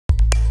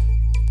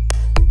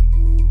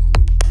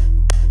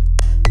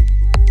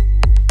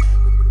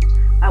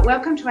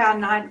Welcome to our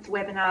 9th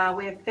webinar.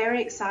 We're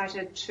very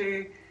excited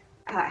to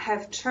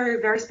have two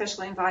very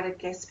special invited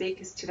guest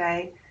speakers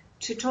today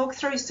to talk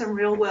through some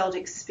real-world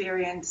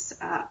experience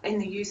in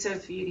the use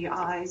of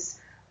UDIs,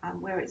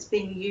 where it's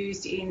being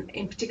used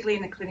particularly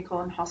in the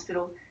clinical and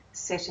hospital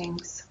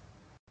settings.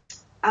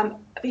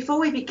 Before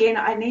we begin,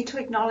 I need to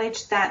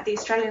acknowledge that the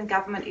Australian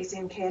government is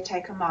in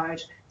caretaker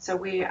mode, so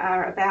we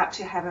are about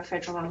to have a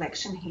federal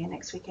election here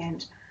next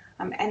weekend.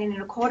 And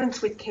in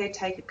accordance with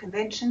caretaker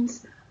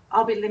conventions,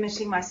 I'll be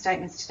limiting my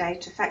statements today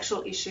to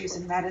factual issues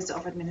and matters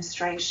of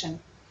administration.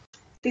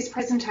 This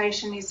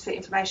presentation is for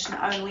information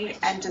only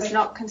and does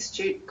not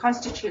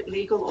constitute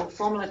legal or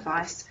formal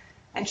advice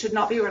and should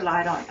not be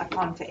relied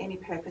upon for any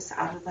purpose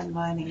other than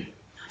learning.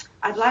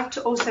 I'd like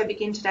to also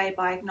begin today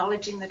by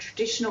acknowledging the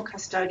traditional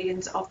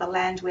custodians of the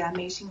land we are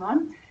meeting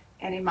on,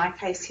 and in my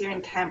case here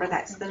in Canberra,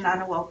 that's the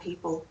Ngunnawal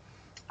people.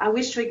 I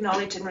wish to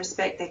acknowledge and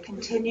respect their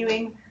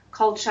continuing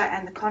culture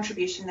and the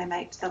contribution they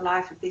make to the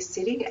life of this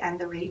city and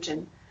the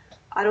region.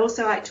 I'd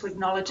also like to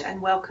acknowledge and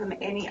welcome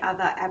any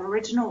other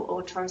Aboriginal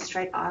or Torres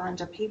Strait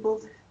Islander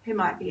people who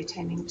might be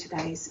attending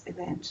today's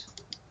event.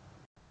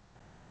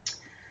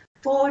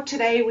 For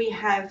today, we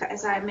have,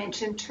 as I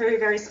mentioned, two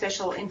very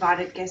special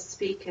invited guest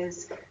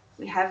speakers.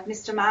 We have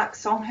Mr. Mark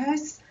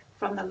Songhurst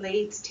from the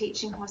Leeds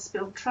Teaching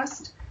Hospital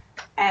Trust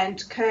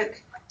and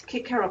Kirk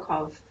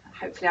Kikarokov,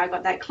 hopefully I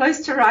got that close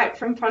to right,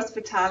 from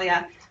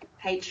Prospitalia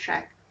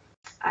HTRAC.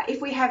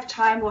 If we have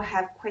time, we'll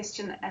have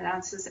question and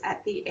answers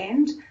at the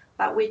end,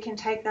 but we can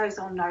take those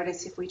on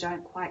notice if we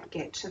don't quite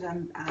get to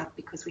them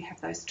because we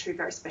have those two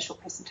very special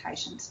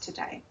presentations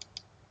today.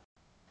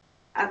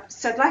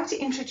 So I'd like to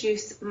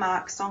introduce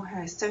Mark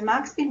Songhurst. So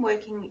Mark's been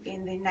working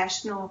in the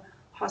National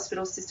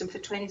Hospital System for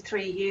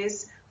 23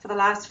 years, for the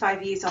last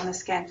 5 years on the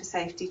Scan for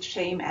Safety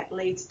team at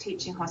Leeds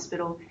Teaching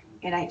Hospital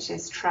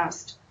NHS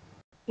Trust.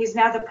 He's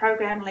now the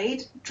program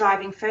lead,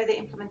 driving further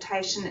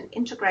implementation and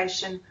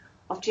integration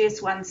of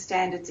GS1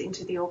 standards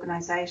into the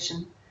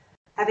organisation.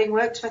 Having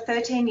worked for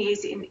 13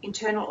 years in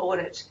internal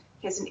audit,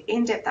 he has an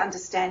in-depth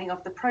understanding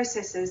of the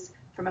processes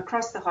from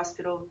across the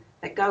hospital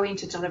that go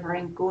into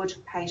delivering good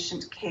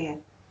patient care.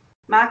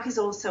 Mark is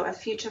also a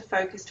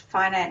future-focused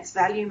finance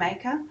value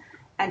maker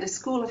and a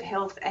School of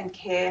Health and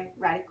Care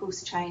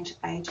radicals change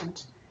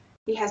agent.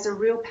 He has a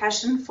real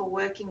passion for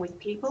working with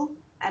people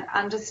and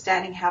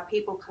understanding how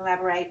people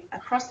collaborate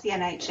across the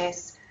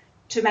NHS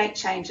to make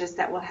changes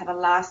that will have a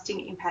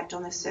lasting impact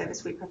on the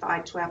service we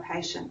provide to our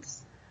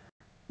patients.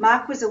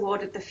 Mark was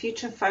awarded the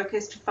Future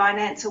Focused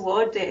Finance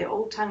Award, they're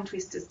all tongue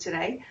twisters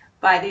today,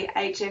 by the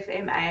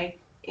HFMA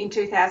in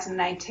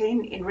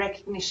 2018 in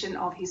recognition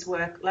of his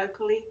work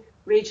locally,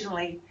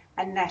 regionally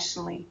and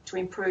nationally to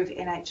improve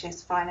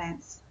NHS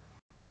finance.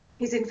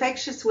 His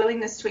infectious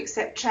willingness to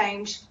accept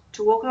change,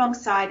 to walk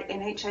alongside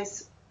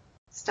NHS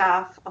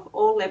staff of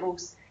all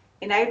levels,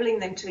 enabling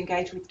them to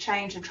engage with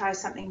change and try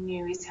something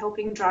new, is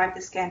helping drive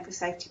the Scan for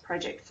Safety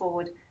project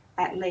forward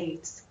at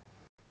Leeds.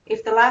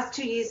 If the last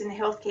 2 years in the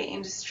healthcare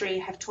industry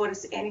have taught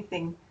us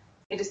anything,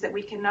 it is that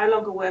we can no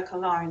longer work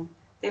alone.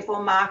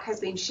 Therefore, Mark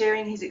has been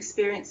sharing his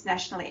experience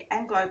nationally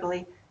and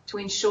globally to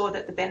ensure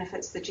that the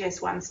benefits the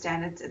GS1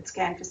 standards and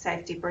Scan for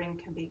Safety bring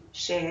can be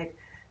shared.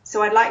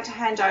 So I'd like to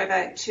hand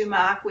over to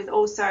Mark with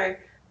also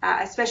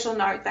a special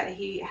note that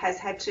he has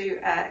had to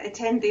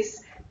attend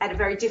this at a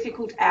very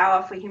difficult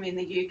hour for him in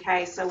the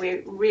UK. So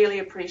we really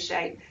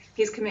appreciate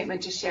his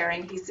commitment to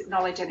sharing his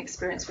knowledge and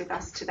experience with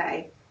us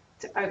today.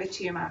 So over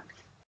to you, Mark.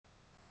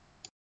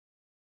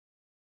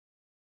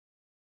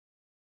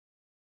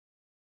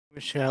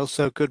 Michelle,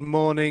 so good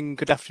morning,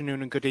 good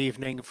afternoon and good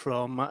evening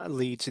from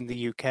Leeds in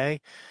the UK.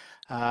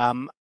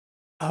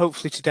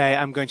 Hopefully today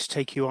I'm going to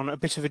take you on a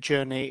bit of a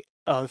journey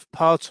of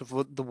part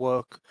of the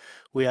work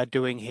we are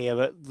doing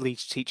here at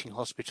Leeds Teaching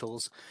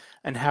Hospitals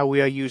and how we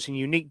are using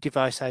unique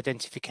device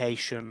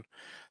identification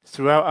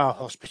throughout our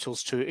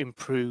hospitals to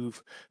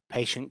improve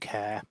patient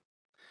care.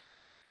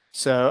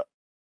 So,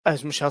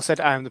 as Michelle said,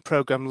 I am the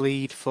programme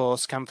lead for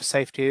Scan for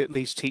Safety at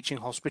Leeds Teaching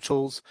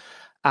Hospitals,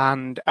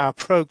 and our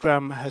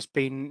programme has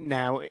been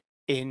now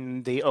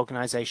in the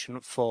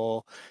organisation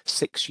for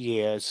 6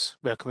 years.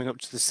 We're coming up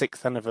to the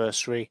 6th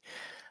anniversary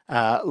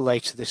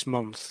later this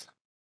month.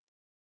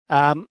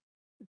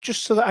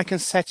 Just so that I can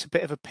set a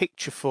bit of a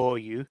picture for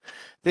you,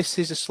 this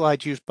is a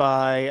slide used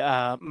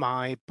by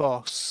my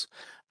boss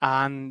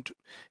and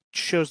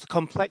shows the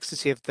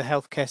complexity of the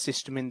healthcare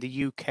system in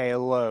the UK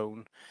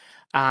alone.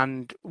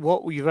 And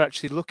what you're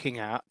actually looking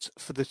at,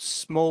 for the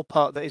small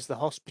part that is the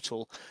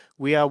hospital,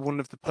 we are one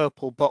of the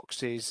purple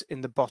boxes in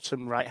the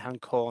bottom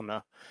right-hand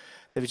corner.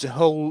 There is a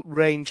whole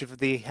range of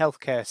the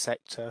healthcare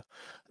sector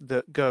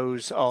that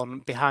goes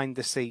on behind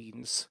the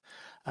scenes,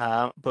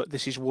 but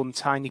this is one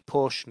tiny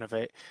portion of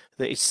it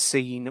that is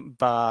seen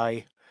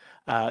by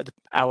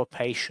our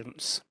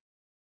patients.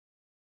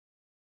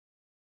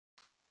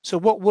 So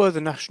what were the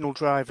national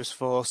drivers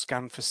for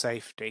Scan for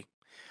Safety?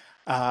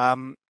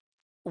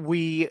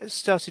 We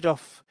started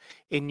off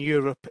in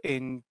Europe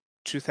in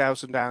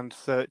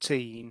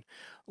 2013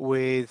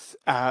 with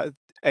a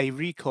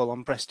recall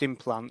on breast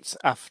implants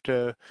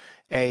after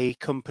a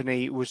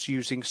company was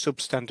using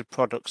substandard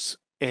products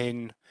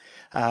in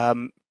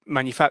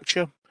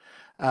manufacture.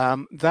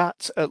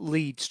 That at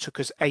Leeds took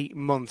us 8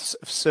 months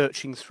of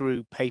searching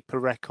through paper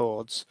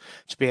records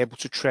to be able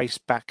to trace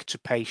back to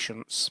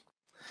patients.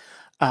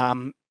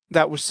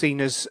 That was seen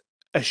as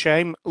a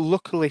shame.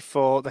 Luckily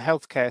for the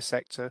healthcare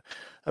sector,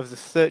 of the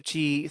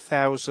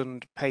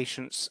 30,000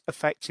 patients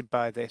affected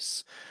by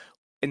this,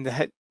 in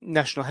the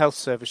National Health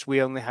Service, we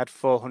only had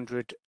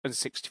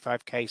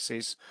 465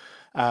 cases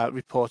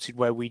reported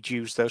where we'd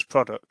used those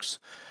products.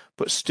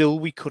 But still,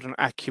 we couldn't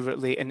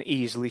accurately and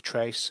easily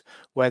trace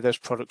where those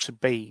products had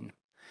been.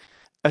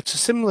 At a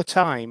similar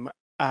time,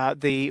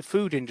 the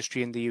food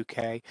industry in the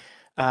UK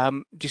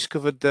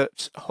discovered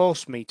that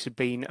horse meat had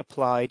been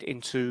applied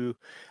into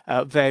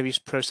various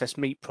processed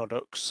meat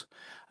products,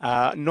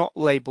 not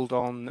labelled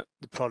on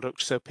the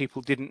products, so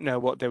people didn't know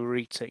what they were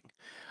eating.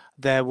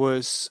 There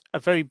was a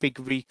very big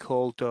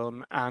recall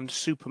done, and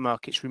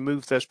supermarkets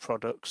removed those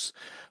products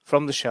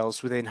from the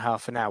shelves within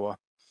half an hour.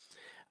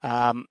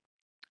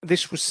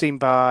 This was seen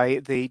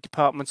by the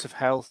Department of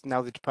Health,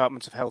 now the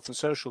Department of Health and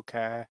Social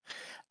Care,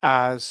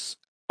 as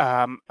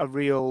a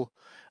real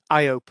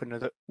eye-opener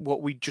that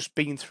what we'd just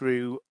been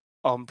through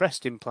on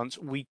breast implants,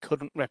 we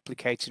couldn't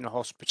replicate in a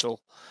hospital.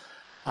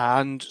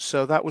 And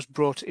so that was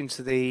brought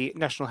into the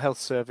National Health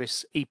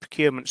Service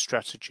e-procurement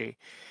strategy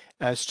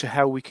as to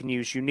how we can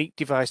use unique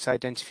device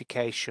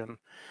identification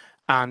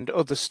and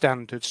other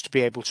standards to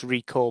be able to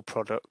recall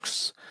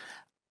products.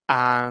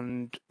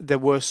 And there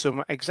were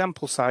some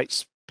example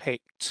sites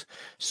picked.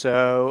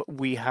 So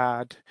we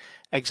had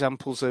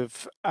examples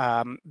of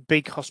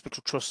big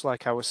hospital trusts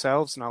like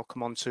ourselves, and I'll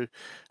come on to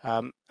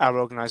our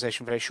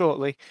organisation very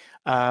shortly,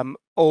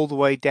 all the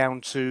way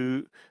down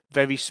to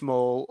very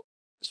small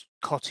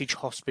cottage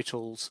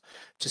hospitals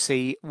to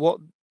see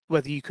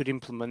whether you could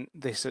implement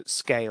this at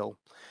scale.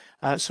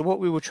 So what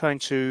we were trying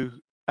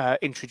to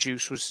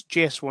introduce was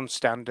GS1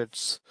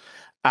 standards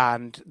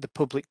and the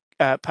public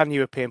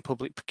Pan-European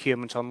Public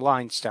Procurement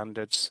Online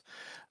standards.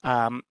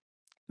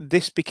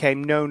 This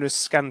became known as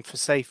Scan for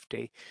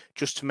Safety,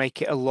 just to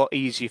make it a lot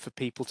easier for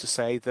people to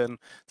say than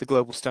the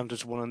Global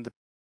Standards 1 and the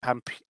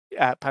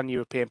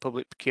Pan-European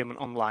Public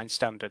Procurement Online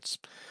standards.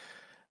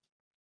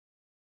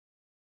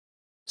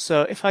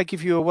 So if I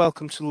give you a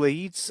welcome to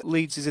Leeds,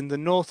 Leeds is in the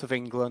north of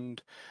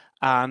England,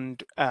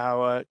 and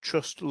our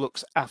trust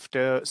looks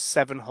after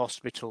 7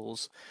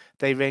 hospitals.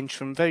 They range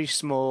from very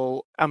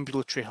small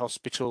ambulatory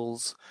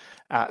hospitals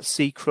at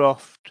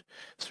Seacroft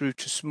through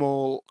to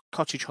small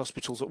cottage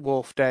hospitals at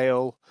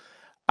Wharfdale,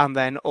 and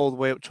then all the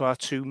way up to our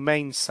 2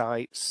 main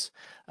sites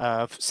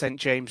of St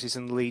James's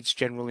and Leeds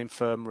General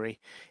Infirmary,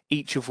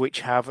 each of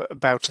which have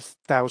about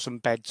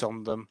 1,000 beds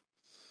on them.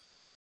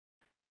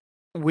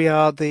 We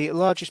are the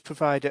largest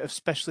provider of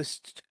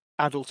specialist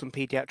adult and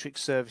paediatric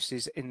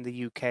services in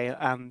the UK,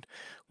 and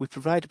we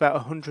provide about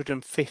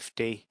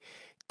 150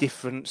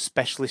 different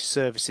specialist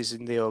services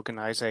in the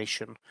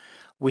organisation.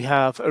 We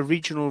have a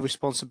regional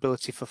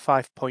responsibility for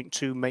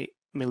 5.2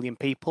 million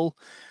people,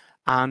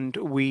 and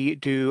we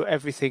do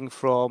everything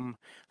from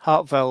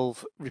heart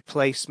valve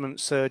replacement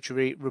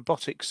surgery,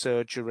 robotic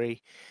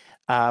surgery.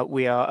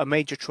 We are a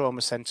major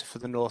trauma centre for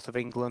the north of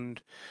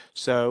England,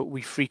 so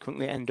we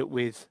frequently end up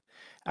with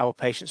our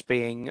patients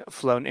being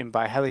flown in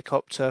by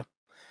helicopter.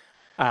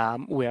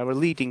 We are a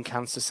leading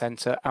cancer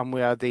centre, and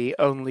we are the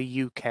only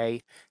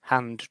UK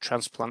hand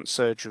transplant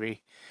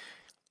surgery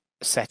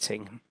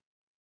setting.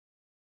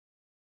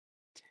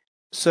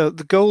 So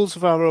the goals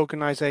of our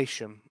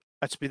organisation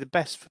are to be the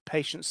best for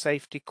patient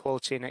safety,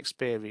 quality and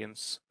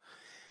experience,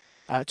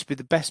 to be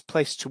the best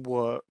place to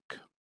work,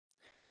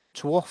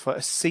 to offer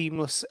a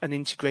seamless and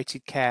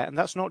integrated care. And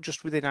that's not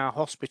just within our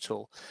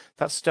hospital,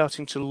 that's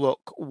starting to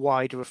look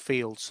wider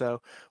afield.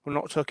 So we're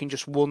not talking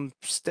just one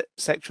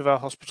sector of our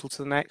hospital to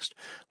the next,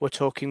 we're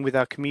talking with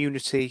our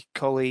community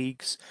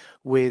colleagues,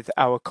 with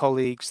our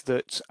colleagues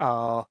that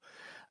are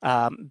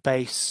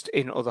based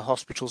in other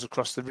hospitals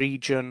across the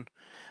region,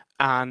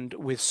 and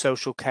with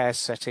social care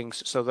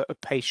settings, so that a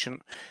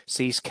patient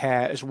sees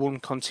care as one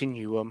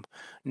continuum,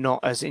 not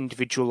as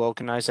individual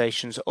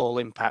organisations all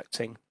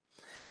impacting.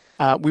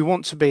 We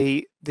want to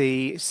be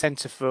the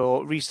centre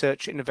for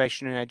research,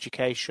 innovation and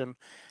education,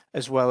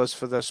 as well as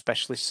for those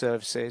specialist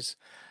services.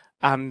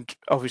 And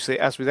obviously,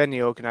 as with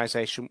any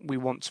organisation, we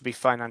want to be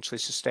financially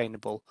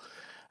sustainable.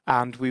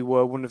 And we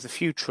were one of the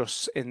few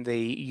trusts in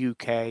the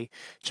UK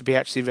to be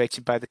actually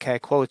rated by the Care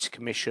Quality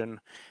Commission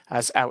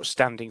as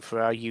outstanding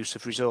for our use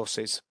of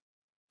resources.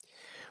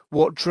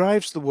 What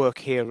drives the work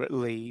here at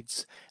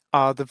Leeds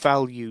are the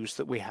values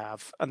that we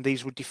have, and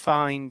these were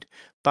defined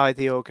by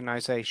the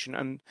organisation,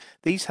 and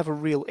these have a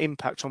real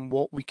impact on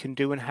what we can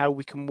do and how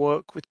we can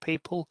work with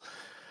people.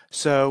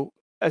 So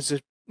as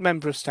a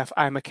member of staff,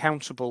 I'm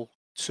accountable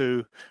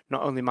to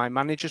not only my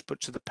managers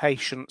but to the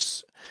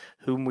patients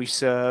whom we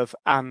serve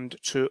and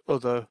to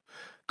other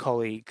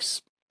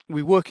colleagues.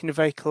 We work in a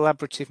very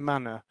collaborative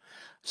manner,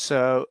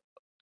 so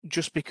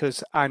just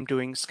because I'm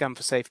doing scan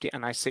for safety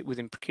and I sit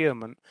within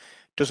procurement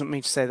doesn't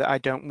mean to say that I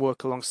don't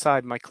work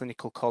alongside my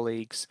clinical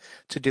colleagues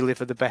to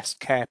deliver the best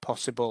care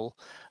possible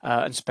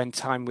and spend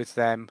time with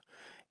them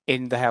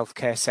in the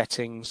healthcare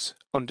settings,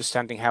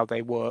 understanding how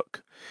they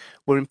work.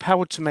 We're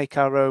empowered to make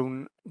our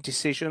own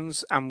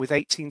decisions, and with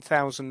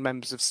 18,000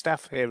 members of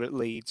staff here at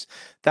Leeds,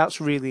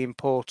 that's really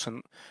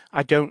important.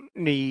 I don't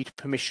need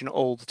permission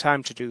all the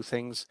time to do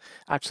things.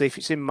 Actually, if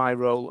it's in my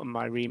role and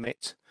my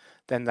remit,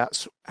 then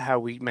that's how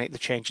we make the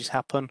changes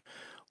happen.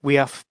 We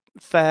are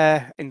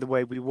fair in the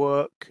way we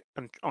work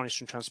and honest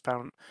and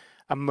transparent.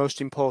 And most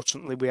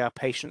importantly, we are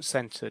patient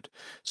centered.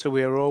 So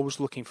we are always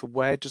looking for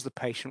where does the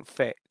patient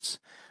fit.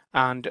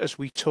 And as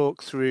we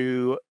talk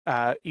through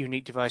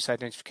unique device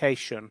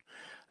identification,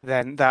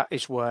 then that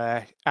is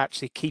where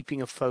actually keeping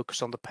a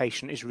focus on the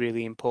patient is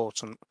really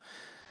important.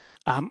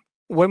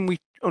 When we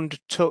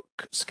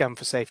undertook Scan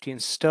for Safety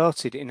and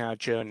started in our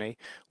journey,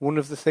 one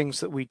of the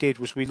things that we did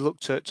was we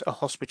looked at a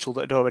hospital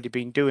that had already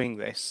been doing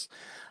this.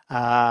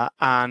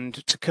 And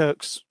to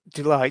Kirk's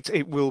delight,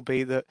 it will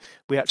be that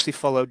we actually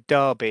followed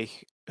Derby,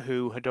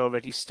 who had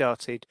already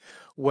started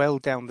well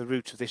down the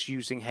route of this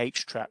using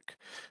H-Track.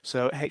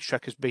 So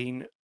H-Track has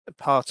been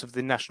part of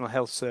the National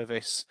Health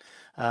Service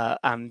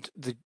and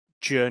the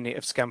journey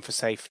of Scan for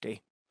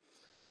Safety.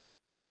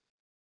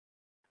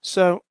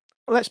 So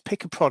let's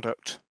pick a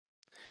product.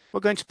 We're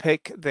going to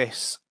pick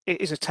this.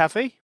 It is a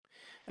TAVI,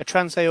 a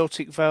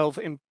transaortic valve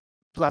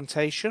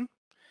implantation.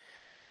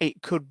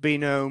 It could be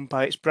known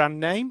by its brand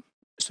name.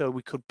 So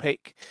we could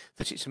pick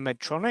that it's a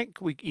Medtronic.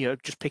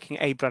 Just picking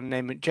a brand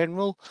name in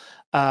general.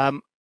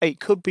 It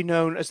could be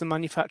known as the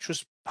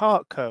manufacturer's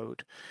part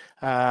code,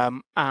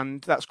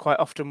 and that's quite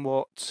often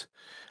what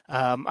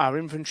our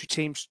inventory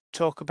teams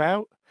talk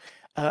about.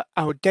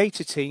 Our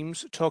data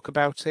teams talk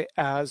about it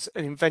as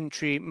an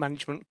inventory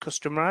management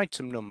customer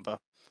item number.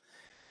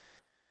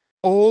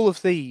 All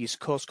of these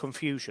cause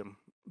confusion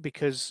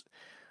because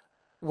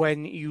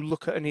when you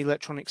look at an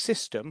electronic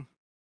system,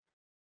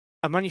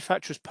 a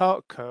manufacturer's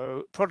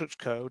product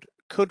code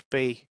could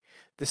be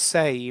the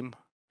same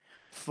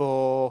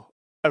for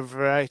a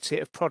variety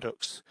of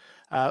products.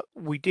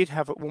 We did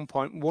have at one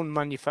point one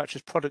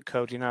manufacturer's product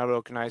code in our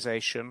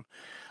organisation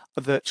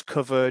that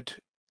covered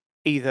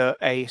either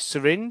a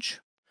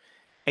syringe,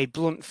 a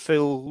blunt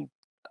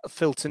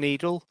filter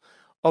needle,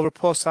 or a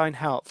porcine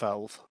heart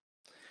valve.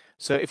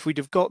 So if we'd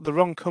have got the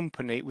wrong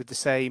company with the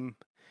same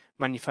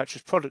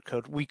manufacturer's product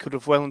code, we could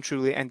have well and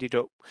truly ended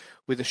up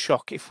with a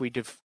shock if we'd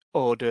have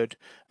ordered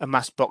a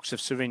mass box of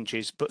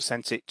syringes but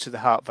sent it to the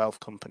heart valve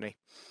company.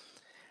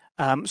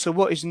 So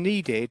what is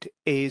needed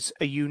is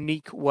a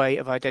unique way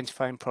of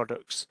identifying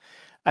products.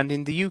 And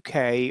in the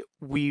UK,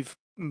 we've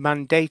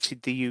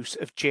mandated the use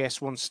of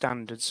GS1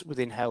 standards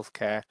within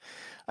healthcare,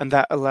 and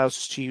that allows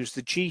us to use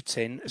the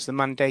GTIN as the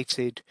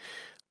mandated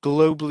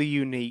globally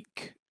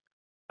unique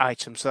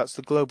item. So that's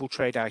the global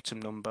trade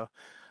item number.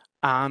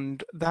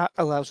 And that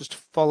allows us to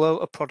follow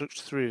a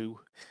product through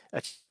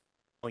at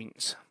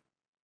points.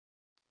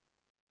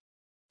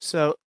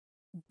 So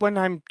when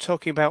I'm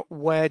talking about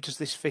where does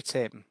this fit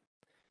in?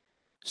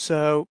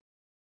 So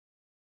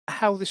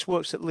how this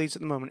works at Leeds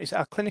at the moment is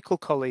our clinical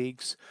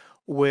colleagues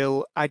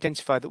will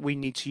identify that we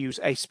need to use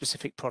a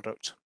specific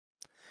product.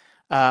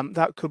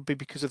 That could be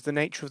because of the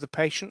nature of the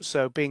patient.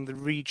 So being the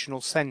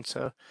regional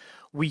centre,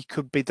 we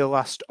could be the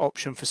last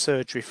option for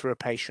surgery for a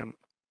patient.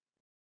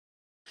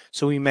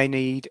 So we may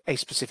need a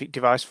specific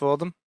device for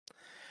them.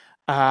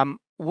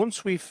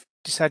 Once we've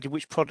decided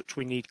which product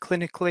we need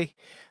clinically,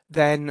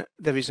 then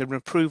there is an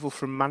approval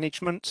from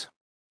management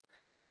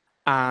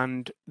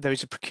and there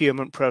is a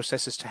procurement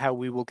process as to how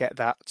we will get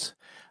that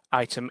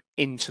item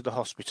into the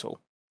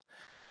hospital.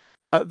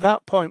 At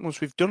that point,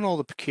 once we've done all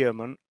the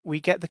procurement, we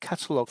get the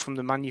catalogue from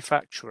the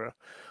manufacturer,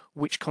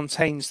 which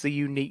contains the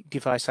unique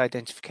device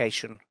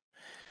identification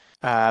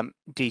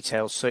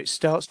details. So it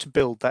starts to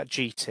build that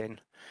GTIN.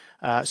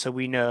 So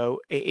we know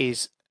it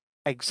is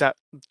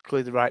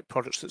exactly the right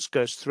products that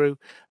goes through,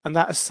 and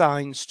that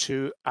assigns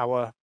to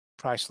our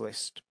price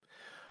list.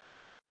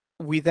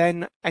 We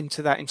then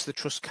enter that into the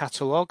trust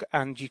catalogue,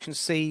 and you can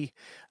see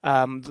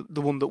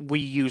the one that we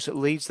use at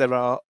Leeds. There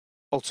are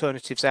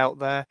alternatives out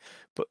there,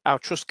 but our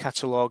trust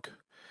catalogue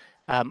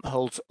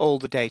holds all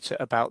the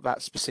data about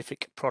that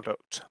specific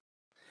product.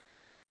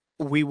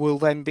 We will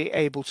then be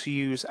able to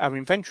use our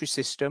inventory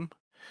system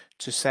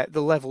to set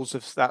the levels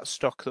of that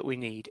stock that we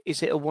need.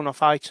 Is it a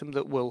one-off item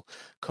that will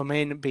come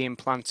in, be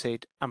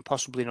implanted, and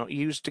possibly not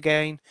used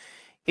again?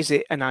 Is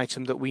it an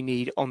item that we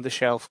need on the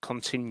shelf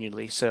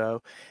continually?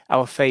 So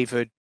our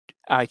favoured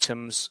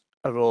items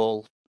are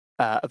all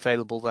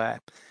available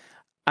there.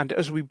 And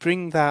as we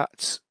bring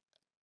that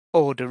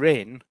order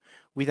in,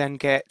 we then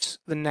get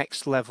the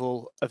next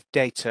level of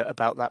data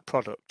about that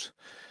product.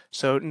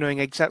 So knowing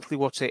exactly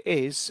what it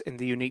is in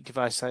the unique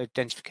device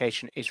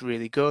identification is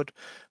really good.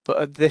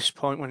 But at this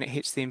point, when it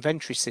hits the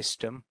inventory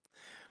system,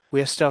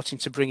 we are starting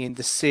to bring in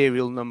the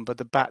serial number,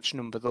 the batch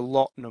number, the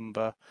lot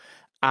number,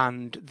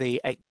 and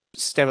the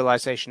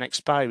sterilization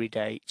expiry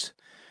date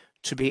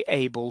to be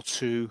able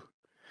to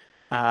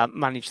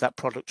manage that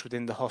product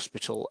within the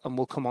hospital, and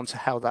we'll come on to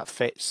how that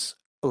fits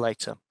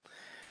later.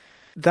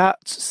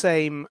 That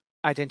same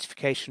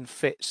identification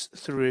fits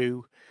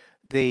through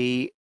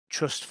the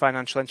Trust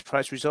Financial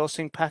Enterprise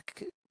Resourcing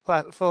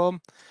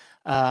platform.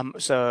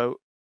 So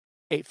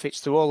it fits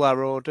through all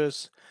our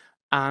orders,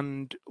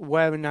 and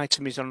where an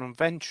item is on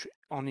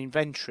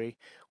inventory,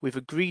 we've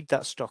agreed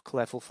that stock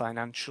level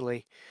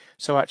financially.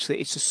 So actually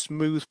it's a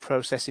smooth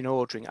process in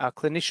ordering. Our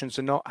clinicians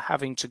are not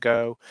having to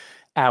go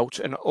out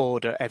and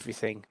order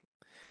everything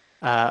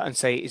and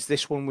say, is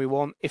this one we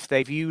want? If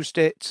they've used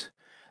it,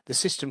 the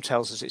system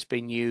tells us it's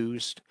been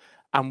used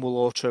and will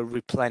auto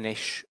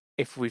replenish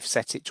if we've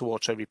set it to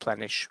auto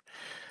replenish,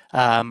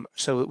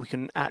 so that we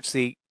can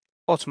actually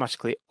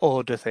automatically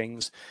order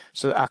things,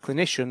 so that our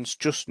clinicians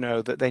just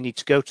know that they need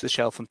to go to the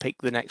shelf and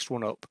pick the next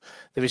one up.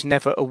 There is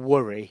never a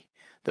worry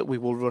that we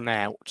will run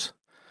out.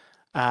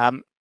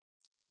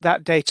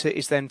 That data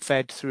is then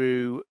fed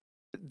through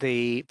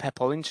the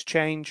PEPOL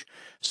interchange.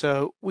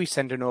 So we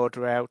send an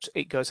order out,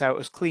 it goes out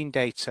as clean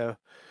data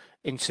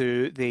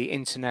into the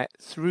internet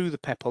through the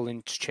PEPOL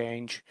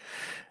interchange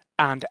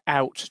and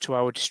out to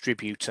our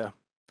distributor.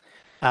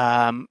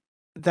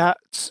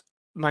 That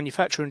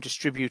manufacturer and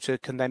distributor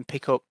can then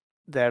pick up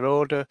their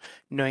order,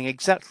 knowing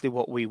exactly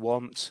what we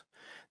want.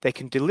 They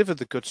can deliver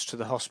the goods to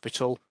the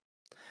hospital.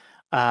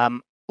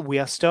 We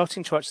are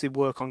starting to actually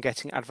work on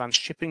getting advanced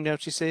shipping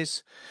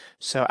notices,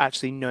 so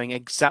actually knowing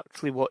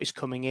exactly what is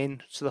coming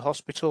in to the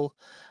hospital,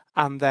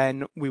 and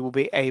then we will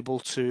be able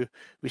to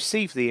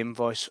receive the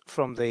invoice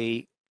from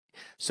the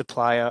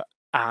supplier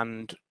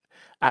and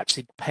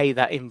actually pay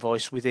that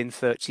invoice within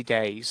 30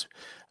 days.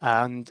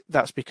 And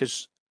that's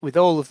because with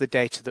all of the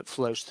data that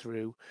flows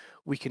through,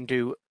 we can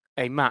do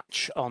a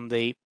match on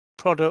the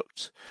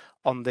product,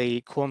 on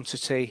the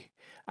quantity,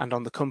 and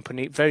on the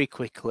company very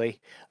quickly,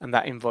 and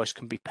that invoice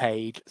can be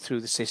paid through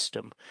the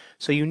system.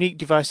 So unique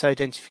device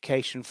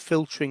identification,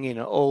 filtering in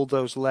at all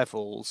those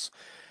levels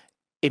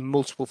in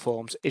multiple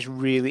forms is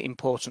really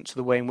important to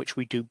the way in which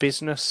we do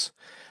business.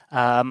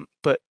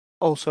 But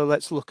also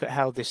let's look at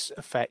how this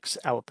affects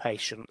our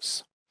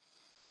patients.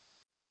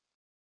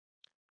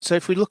 So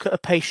if we look at a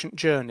patient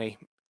journey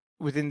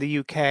within the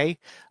UK,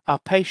 our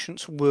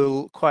patients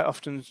will quite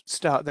often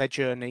start their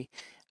journey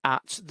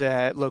at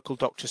their local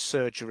doctor's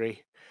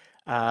surgery,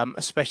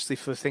 especially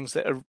for things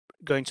that are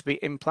going to be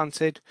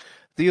implanted.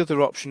 The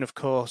other option, of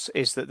course,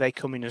 is that they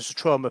come in as a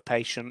trauma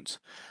patient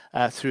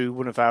through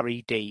one of our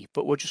ED,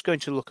 but we're just going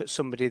to look at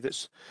somebody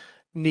that's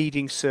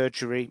needing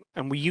surgery,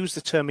 and we use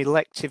the term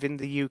elective in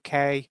the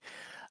UK,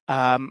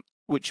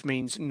 which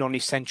means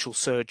non-essential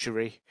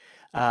surgery,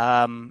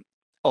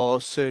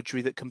 or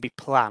surgery that can be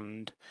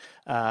planned,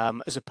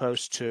 as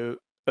opposed to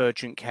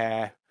urgent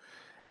care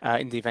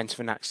in the event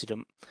of an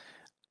accident.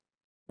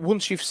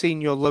 Once you've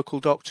seen your local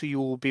doctor, you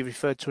will be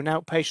referred to an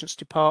outpatients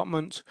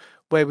department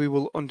where we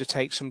will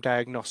undertake some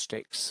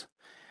diagnostics.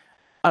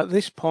 At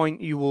this point,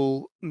 you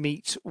will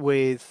meet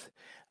with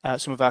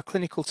some of our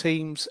clinical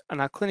teams, and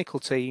our clinical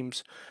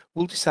teams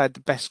will decide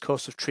the best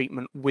course of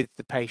treatment with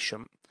the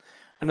patient.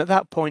 And at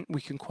that point, we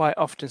can quite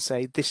often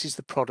say, this is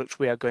the product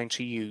we are going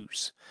to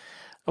use.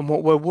 And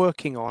what we're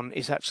working on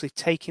is actually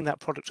taking that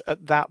product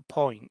at that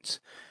point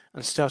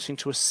and starting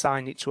to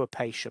assign it to a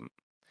patient.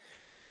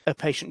 A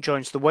patient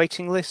joins the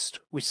waiting list,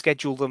 we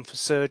schedule them for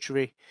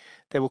surgery,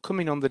 they will come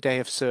in on the day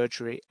of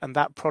surgery, and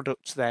that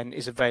product then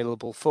is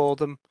available for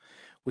them.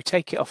 We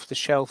take it off the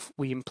shelf,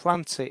 we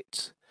implant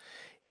it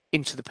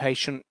into the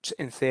patient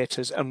in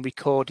theatres and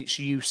record its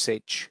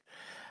usage.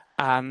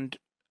 And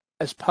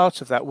as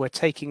part of that, we're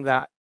taking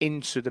that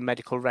into the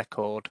medical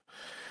record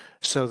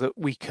so that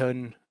we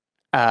can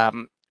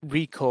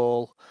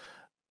recall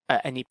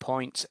at any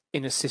point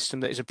in a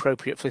system that is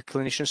appropriate for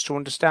clinicians to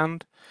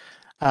understand.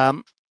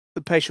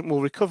 The patient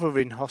will recover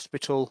in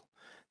hospital,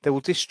 they will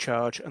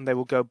discharge, and they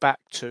will go back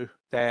to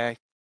their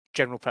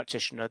general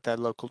practitioner, their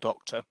local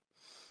doctor.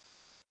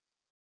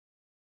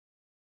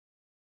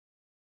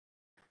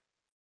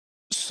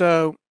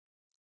 So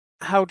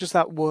how does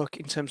that work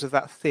in terms of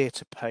that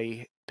theatre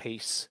pay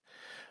piece?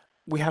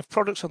 We have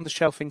products on the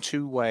shelf in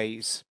two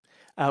ways.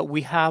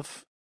 We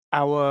have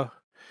our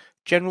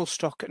general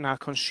stock and our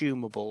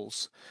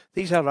consumables.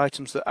 These are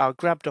items that are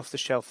grabbed off the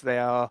shelf. They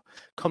are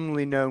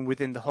commonly known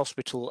within the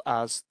hospital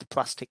as the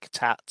plastic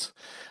tat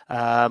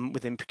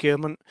within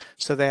procurement.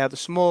 So they are the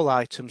small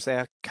items, they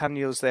are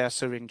cannulas, they are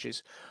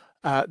syringes.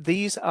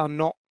 These are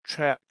not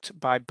tracked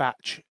by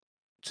batch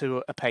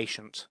to a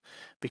patient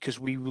because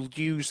we will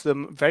use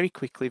them very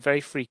quickly,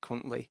 very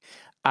frequently,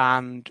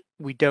 and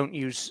we don't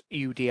use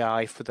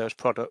UDI for those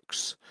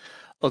products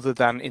other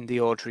than in the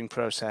ordering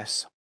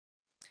process.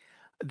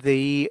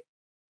 The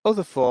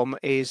other form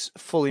is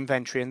full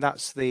inventory, and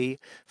that's the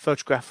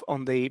photograph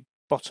on the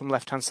bottom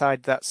left-hand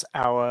side. That's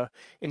our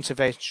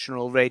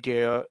interventional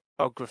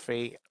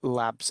radiography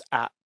labs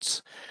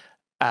at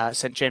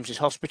St James's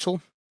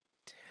Hospital.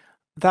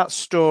 That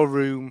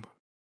storeroom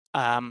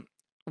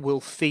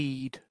will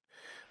feed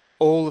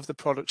all of the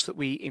products that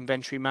we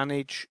inventory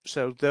manage,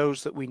 so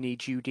those that we need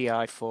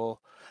UDI for,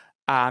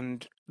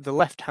 and the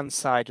left-hand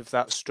side of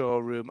that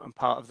storeroom and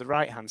part of the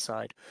right-hand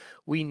side,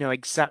 we know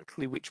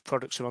exactly which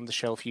products are on the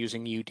shelf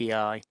using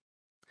UDI.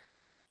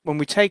 When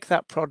we take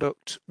that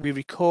product, we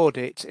record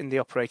it in the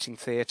operating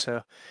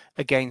theatre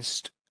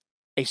against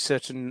a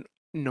certain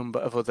number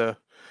of other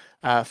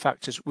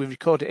factors. We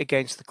record it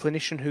against the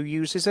clinician who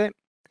uses it.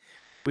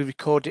 We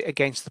record it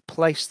against the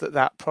place that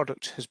that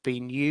product has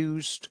been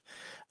used.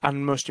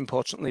 And most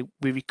importantly,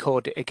 we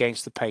record it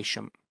against the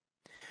patient.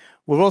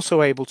 We're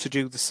also able to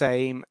do the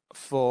same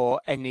for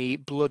any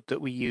blood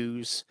that we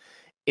use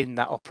in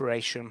that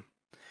operation.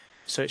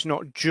 So it's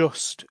not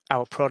just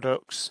our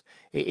products,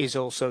 it is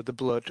also the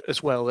blood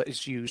as well that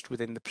is used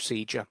within the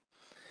procedure.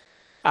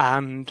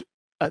 And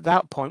at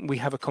that point, we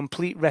have a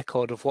complete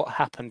record of what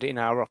happened in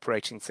our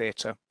operating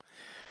theatre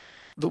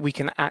that we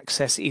can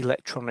access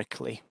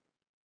electronically.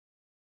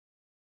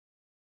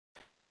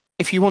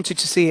 If you wanted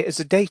to see it as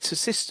a data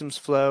systems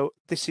flow,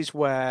 this is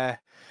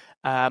where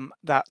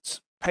that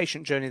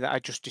patient journey that I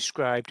just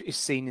described is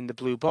seen in the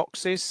blue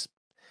boxes,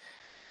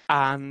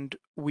 and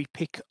we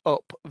pick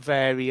up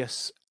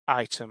various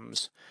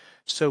items.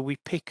 So we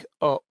pick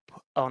up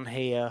on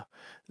here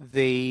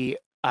the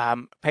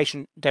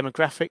patient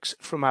demographics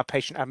from our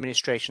patient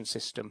administration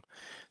system.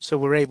 So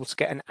we're able to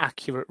get an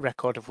accurate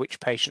record of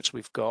which patients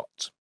we've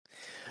got.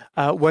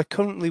 We're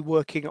currently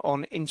working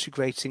on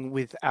integrating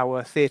with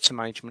our theatre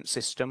management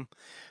system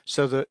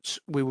so that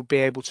we will be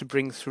able to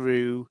bring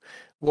through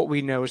what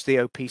we know as the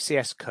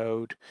OPCS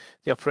code,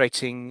 the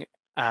operating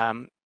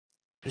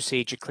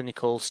procedure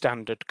clinical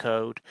standard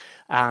code,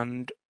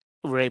 and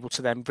we're able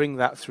to then bring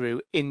that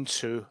through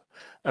into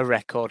a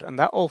record, and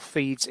that all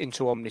feeds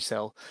into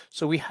Omnicell.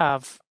 So we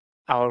have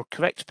our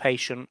correct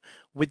patient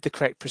with the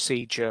correct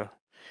procedure,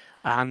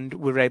 and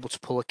we're able to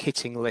pull a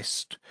kitting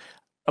list,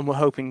 and we're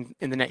hoping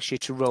in the next year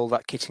to roll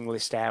that kitting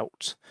list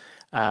out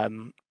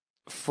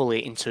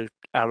fully into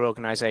our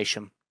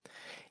organisation.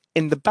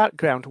 In the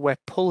background, we're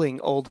pulling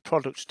all the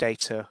product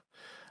data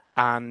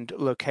and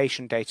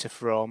location data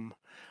from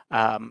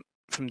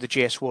the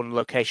GS1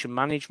 location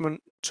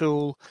management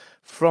tool.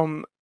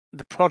 From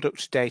the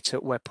product data,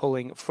 we're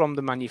pulling from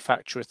the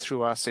manufacturer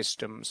through our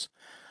systems,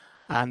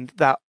 and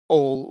that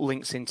all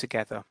links in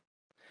together.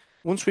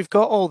 Once we've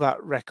got all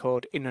that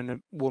record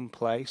in one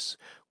place,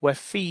 we're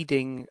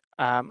feeding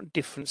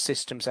different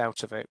systems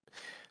out of it.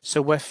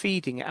 So we're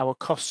feeding our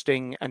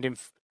costing and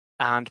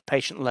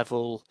patient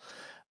level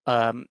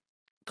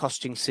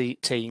costing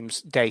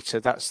teams data.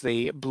 That's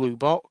the blue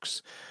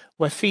box.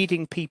 We're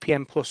feeding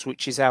PPM Plus,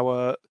 which is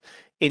our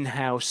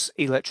in-house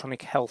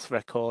electronic health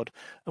record,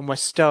 and we're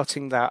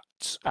starting that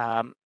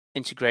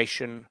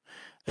integration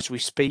as we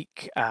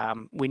speak.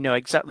 We know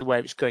exactly where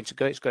it's going to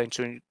go. It's going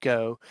to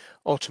go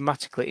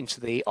automatically into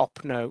the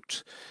op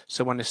note.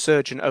 So when a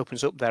surgeon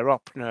opens up their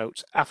op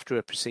note after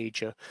a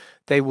procedure,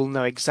 they will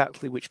know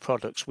exactly which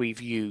products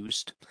we've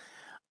used.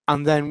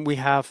 And then we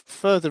have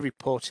further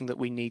reporting that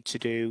we need to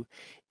do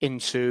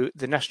into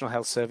the National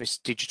Health Service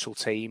digital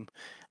team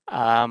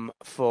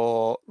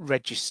for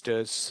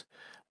registers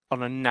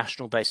on a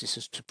national basis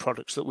as to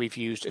products that we've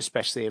used,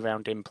 especially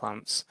around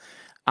implants.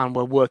 And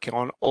we're working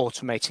on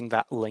automating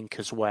that link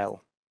as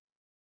well.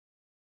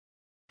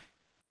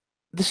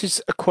 This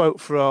is a quote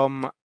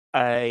from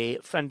a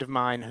friend of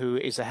mine who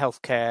is a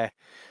healthcare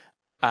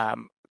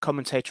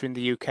commentator in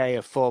the UK,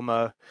 a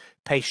former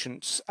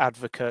patients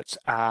advocate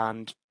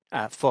and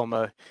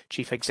former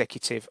chief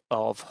executive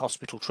of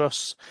hospital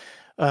trusts,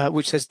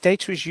 which says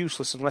data is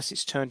useless unless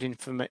it's turned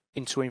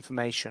into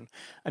information,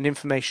 and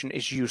information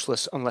is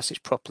useless unless it's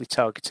properly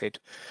targeted.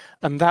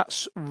 And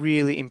that's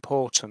really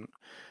important.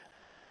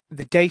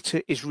 The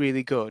data is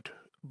really good,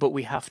 but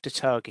we have to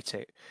target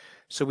it.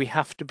 So we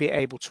have to be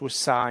able to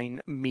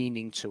assign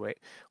meaning to it,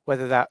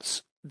 whether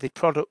that's the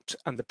product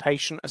and the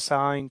patient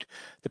assigned,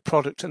 the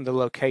product and the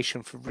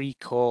location for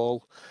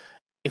recall.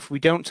 If we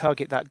don't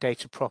target that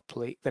data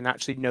properly, then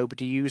actually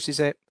nobody uses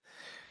it.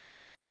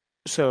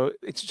 So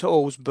it's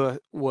always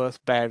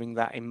worth bearing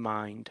that in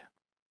mind.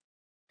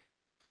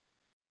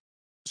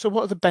 So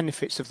what are the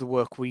benefits of the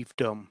work we've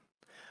done?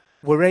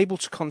 We're able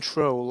to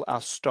control our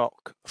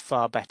stock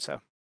far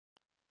better.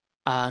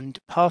 And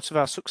part of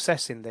our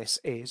success in this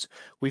is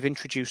we've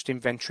introduced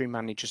inventory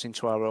managers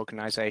into our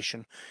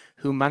organisation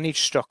who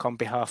manage stock on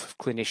behalf of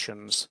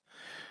clinicians.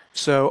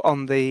 So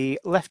on the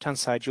left-hand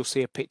side, you'll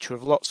see a picture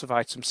of lots of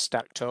items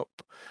stacked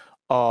up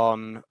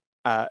on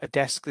a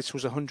desk. This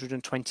was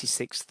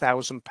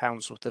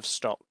 £126,000 worth of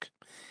stock.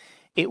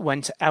 It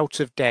went out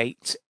of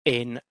date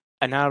in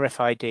an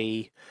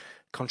RFID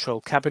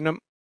control cabinet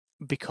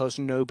because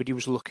nobody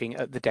was looking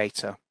at the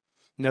data.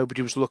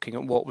 Nobody was looking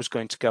at what was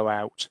going to go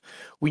out.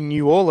 We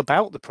knew all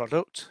about the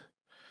product,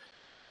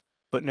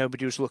 but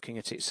nobody was looking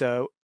at it.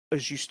 So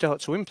as you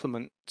start to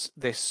implement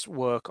this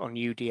work on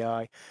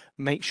UDI,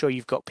 make sure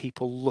you've got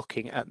people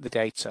looking at the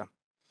data.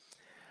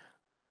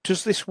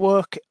 Does this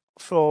work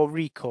for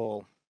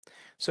recall?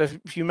 So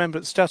if you remember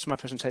at the start of my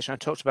presentation, I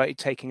talked about it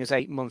taking us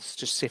 8 months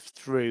to sift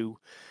through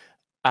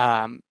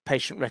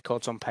patient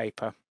records on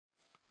paper.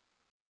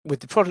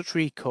 With the product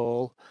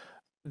recall,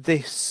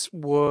 this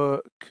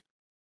work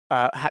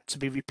had to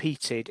be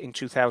repeated in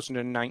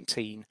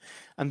 2019,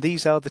 and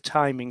these are the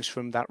timings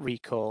from that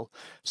recall.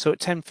 So at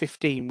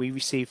 10:15 we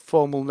received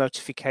formal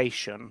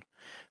notification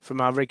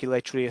from our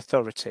regulatory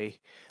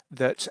authority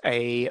that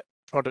a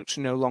product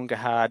no longer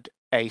had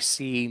a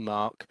CE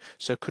mark,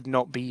 so could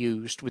not be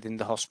used within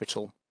the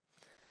hospital.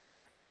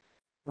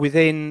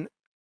 Within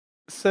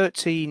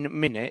 13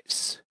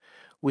 minutes,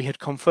 we had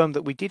confirmed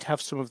that we did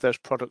have some of those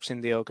products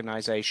in the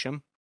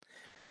organisation,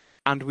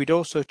 and we'd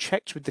also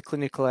checked with the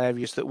clinical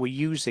areas that were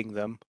using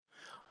them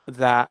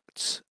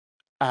that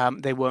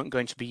they weren't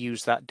going to be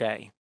used that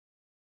day.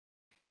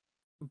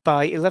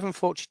 By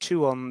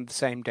 11:42 on the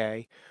same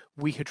day,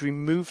 we had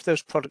removed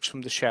those products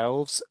from the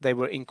shelves. They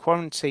were in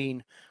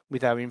quarantine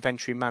with our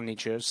inventory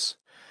managers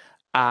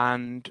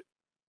and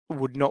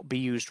would not be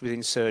used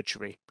within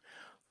surgery.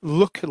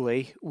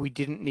 Luckily, we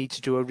didn't need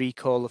to do a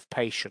recall of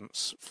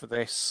patients for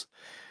this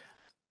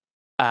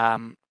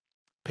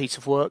piece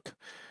of work,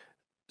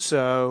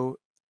 so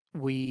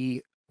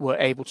we were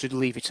able to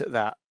leave it at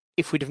that.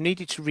 If we'd have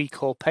needed to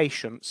recall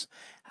patients,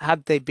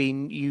 had they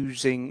been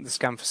using the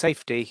scan for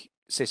safety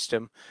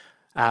system,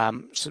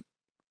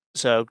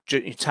 so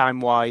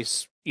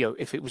time-wise,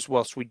 if it was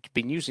whilst we'd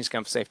been using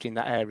scan for safety in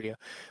that area,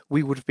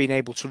 we would have been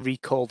able to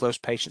recall those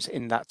patients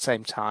in that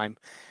same time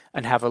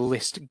and have a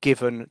list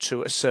given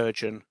to a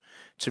surgeon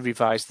to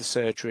revise the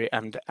surgery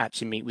and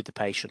actually meet with the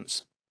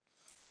patients.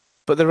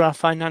 But there are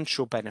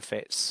financial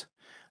benefits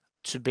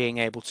to being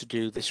able to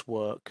do this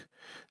work.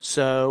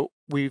 So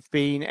we've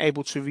been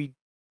able to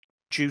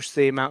reduce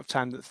the amount of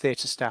time that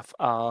theatre staff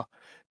are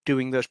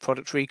doing those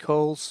product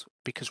recalls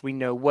because we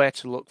know where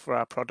to look for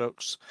our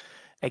products,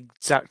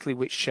 exactly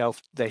which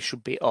shelf they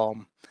should be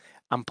on,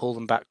 and pull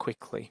them back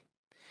quickly.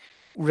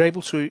 We're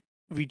able to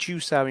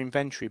reduce our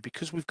inventory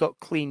because we've got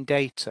clean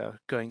data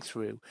going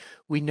through.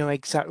 We know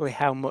exactly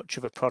how much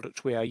of a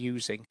product we are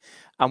using,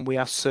 and we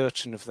are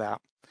certain of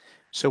that.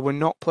 So we're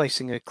not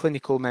placing a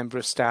clinical member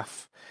of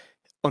staff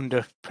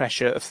under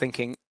pressure of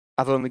thinking,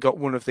 I've only got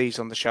one of these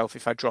on the shelf.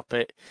 If I drop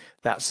it,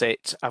 that's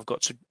it. I've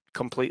got to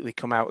completely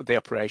come out of the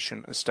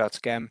operation and start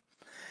again.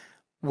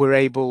 We're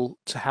able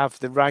to have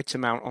the right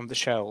amount on the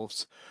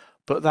shelves,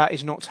 but that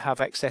is not to have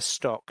excess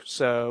stock.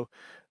 So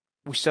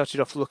we started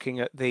off looking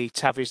at the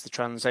TAVIs, the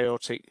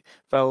transaortic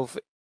valve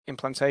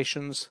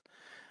implantations.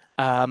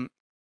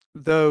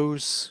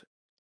 Those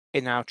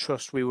in our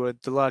trust, we were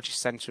the largest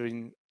centre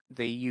in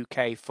the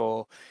UK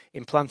for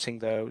implanting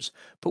those,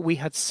 but we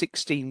had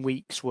 16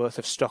 weeks worth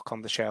of stock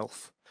on the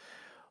shelf.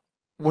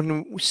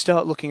 When we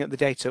start looking at the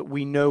data,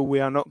 we know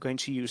we are not going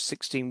to use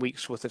 16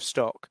 weeks worth of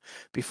stock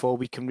before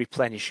we can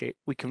replenish it.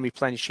 We can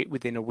replenish it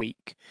within a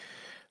week.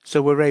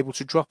 So we're able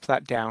to drop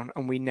that down,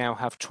 and we now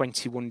have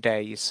 21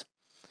 days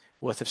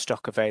worth of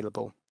stock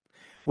available.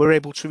 We're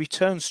able to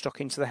return stock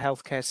into the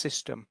healthcare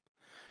system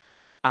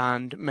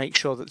and make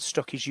sure that the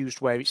stock is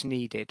used where it's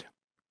needed.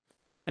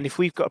 And if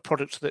we've got a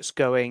product that's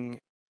going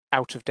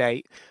out of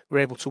date, we're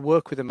able to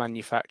work with a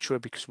manufacturer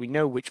because we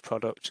know which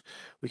product.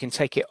 We can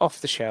take it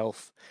off the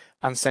shelf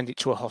and send it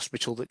to a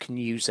hospital that can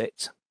use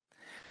it.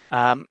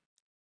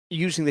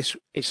 Using this,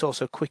 it's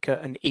also quicker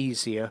and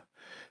easier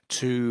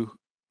to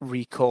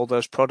recall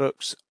those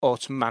products or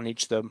to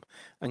manage them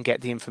and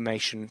get the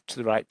information to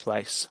the right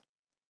place.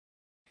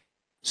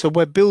 So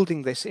we're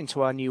building this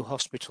into our new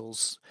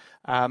hospitals.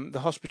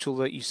 The hospital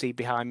that you see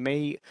behind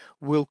me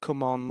will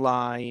come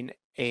online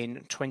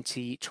in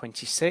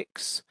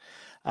 2026.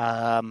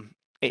 It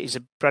is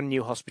a brand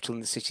new hospital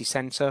in the city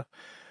centre.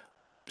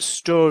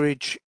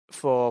 Storage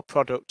for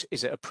product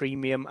is at a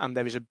premium, and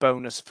there is a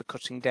bonus for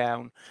cutting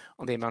down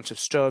on the amount of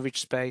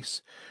storage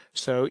space.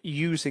 So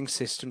using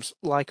systems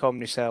like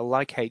Omnicell,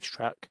 like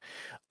HTrack,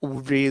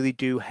 really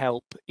do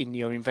help in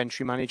your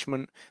inventory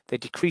management. They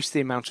decrease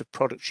the amount of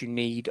products you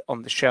need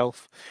on the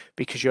shelf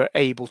because you're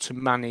able to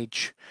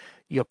manage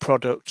your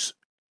products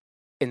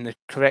in the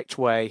correct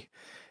way.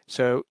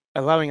 So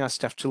allowing our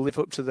staff to live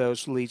up to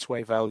those Leeds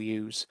Way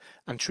values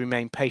and to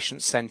remain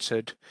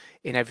patient-centred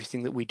in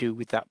everything that we do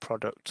with that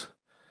product.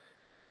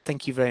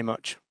 Thank you very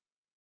much.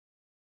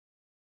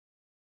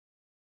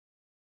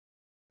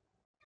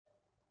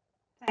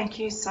 Thank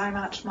you so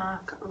much,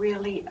 Mark.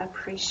 Really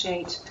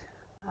appreciate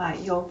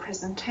your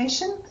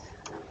presentation.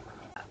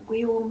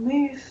 We will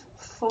move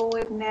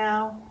forward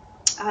now.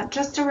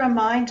 Just a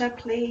reminder,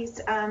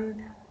 please,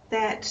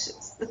 that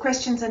the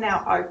questions are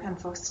now open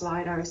for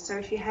Slido. So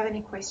if you have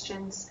any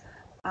questions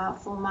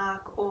for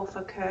Mark or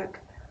for Kirk,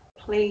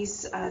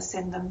 please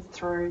send them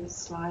through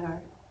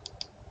Slido.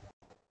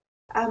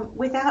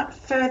 Without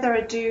further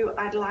ado,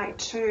 I'd like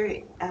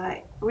to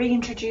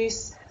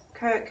reintroduce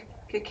Kirk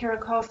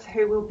Kirkorov,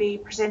 who will be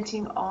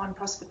presenting on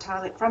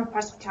from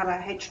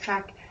Prospitalia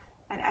HTrack.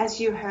 And as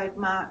you heard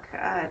Mark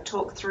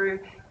talk through,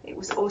 it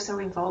was also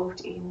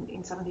involved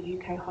in some of the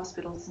UK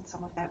hospitals and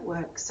some of that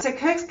work. So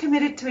Kirk's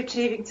committed to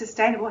achieving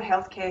sustainable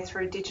healthcare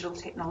through digital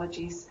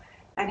technologies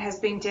and has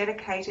been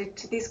dedicated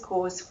to this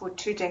cause for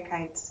 2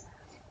 decades.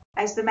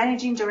 As the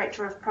Managing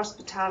Director of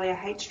Prospitalia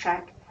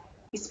HTrack,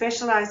 he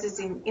specialises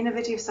in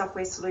innovative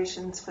software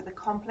solutions for the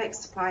complex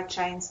supply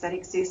chains that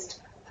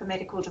exist for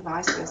medical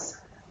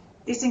devices.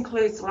 This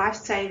includes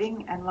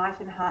life-saving and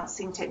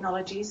life-enhancing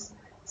technologies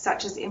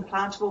such as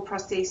implantable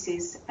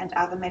prostheses and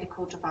other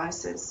medical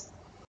devices.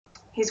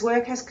 His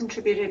work has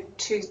contributed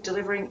to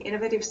delivering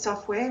innovative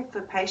software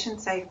for patient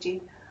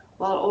safety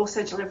while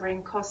also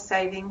delivering cost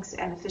savings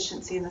and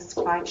efficiency in the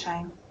supply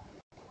chain.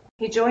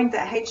 He joined the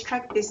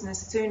HTRAC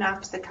business soon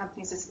after the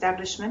company's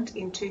establishment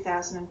in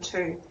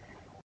 2002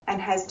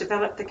 and has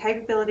developed the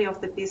capability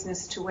of the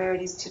business to where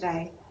it is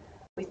today,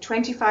 with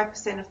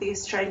 25% of the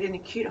Australian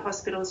acute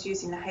hospitals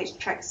using the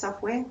HTRAC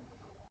software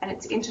and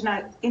its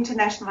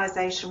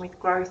internationalisation with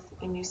growth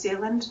in New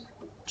Zealand,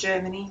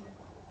 Germany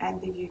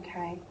and the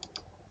UK.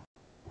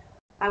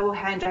 I will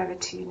hand over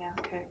to you now,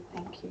 Kirk.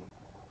 Thank you.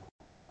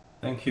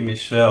 Thank you,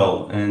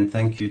 Michelle, and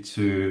thank you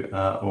to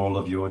all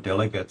of your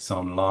delegates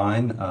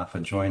online for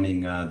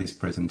joining this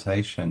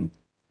presentation.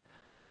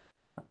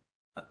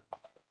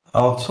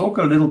 I'll talk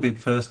a little bit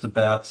first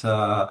about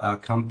our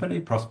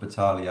company,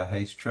 Prospitalia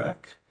HTRAC,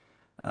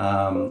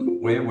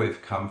 where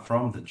we've come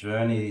from, the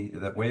journey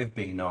that we've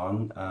been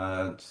on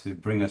to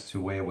bring us to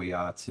where we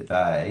are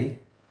today.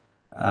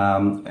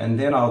 And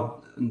then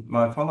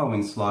my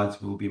following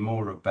slides will be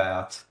more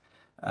about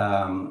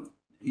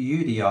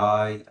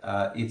UDI,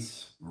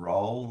 its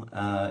role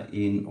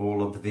in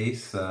all of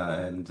this,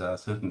 and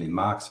certainly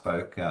Mark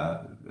spoke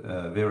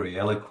very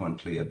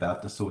eloquently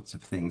about the sorts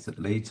of things that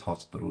Leeds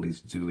Hospital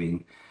is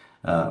doing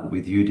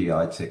with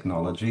UDI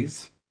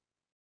technologies,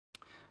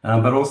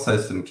 but also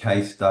some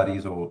case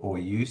studies or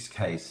use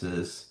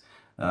cases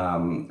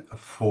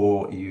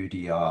for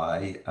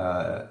UDI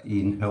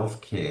in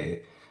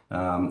healthcare.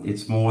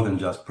 It's more than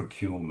just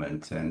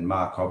procurement, and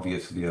Mark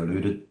obviously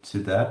alluded to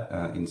that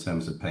in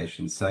terms of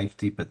patient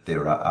safety, but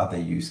there are other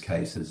use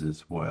cases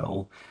as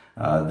well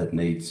that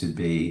need to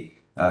be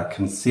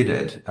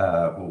considered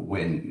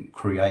when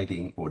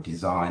creating or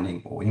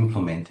designing or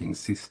implementing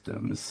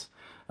systems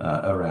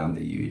around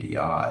the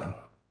UDI.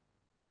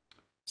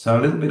 So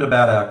a little bit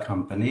about our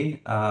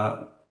company.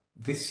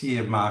 This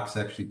year marks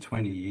actually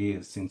 20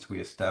 years since we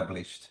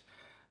established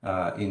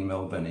in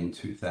Melbourne in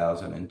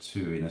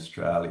 2002 in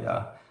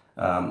Australia.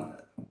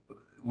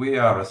 We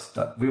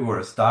were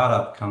a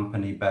startup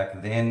company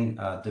back then.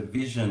 The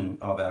vision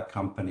of our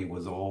company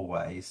was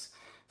always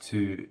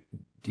to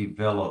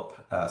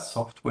develop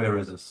software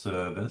as a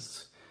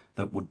service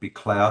that would be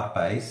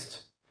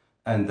cloud-based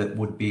and that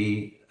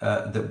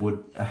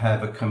would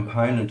have a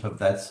component of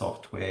that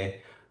software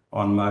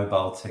on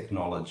mobile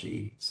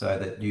technology so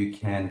that you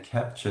can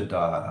capture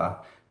data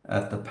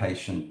at the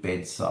patient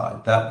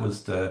bedside. That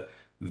was the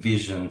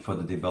vision for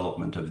the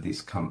development of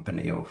this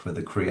company, or for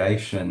the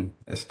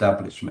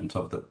establishment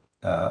of the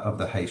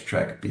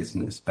HTRAC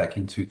business back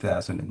in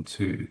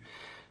 2002.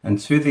 And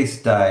to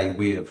this day,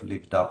 we have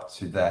lived up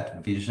to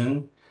that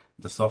vision.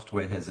 The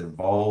software has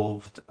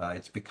evolved.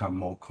 It's become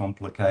more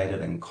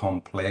complicated and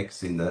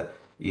complex in the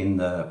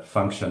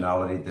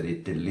functionality that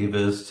it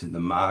delivers to the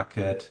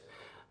market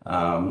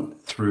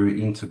through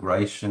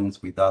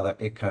integrations with other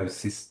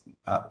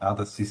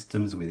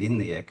systems within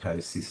the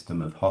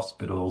ecosystem of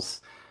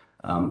hospitals.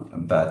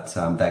 But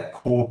that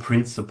core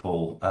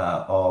principle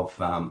of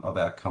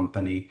our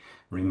company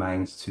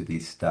remains to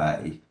this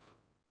day.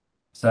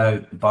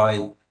 So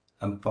by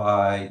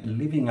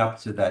living up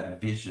to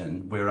that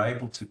vision, we're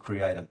able to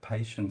create a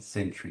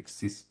patient-centric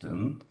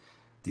system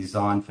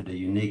designed for the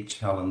unique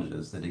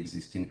challenges that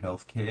exist in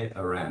healthcare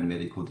around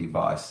medical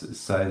devices.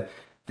 So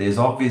there's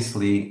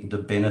obviously the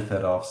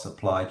benefit of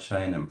supply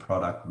chain and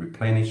product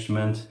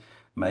replenishment,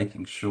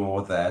 making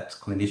sure that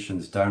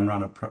clinicians don't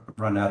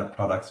run out of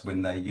products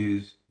when they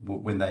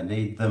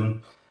need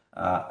them,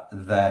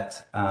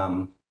 that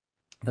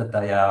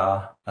they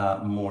are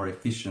more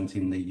efficient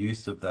in the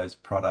use of those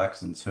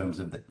products in terms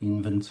of the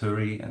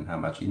inventory and how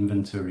much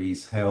inventory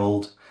is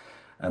held,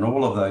 and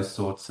all of those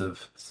sorts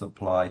of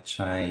supply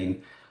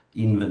chain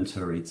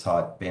inventory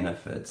type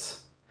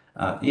benefits.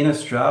 In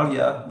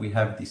Australia, we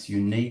have this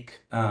unique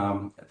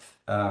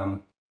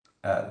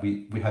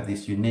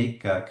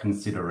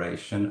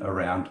consideration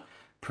around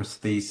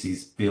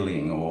prosthesis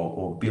billing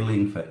or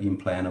billing for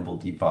implantable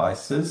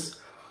devices.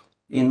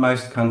 In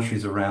most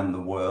countries around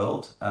the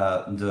world,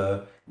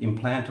 the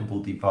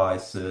implantable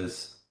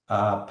devices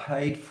are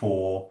paid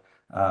for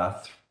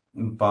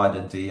by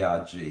the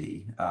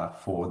DRG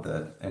for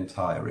the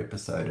entire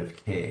episode of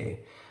care.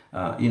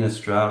 In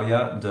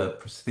Australia, the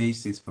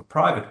prosthesis for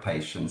private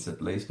patients,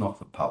 at least not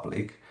for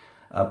public,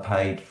 are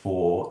paid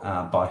for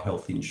by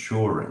health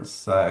insurance.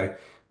 So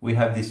we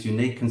have this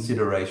unique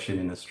consideration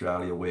in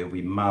Australia where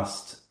we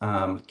must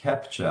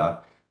capture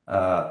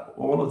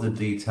all of the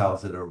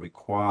details that are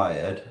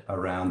required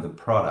around the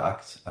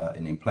product,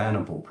 an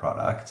implantable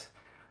product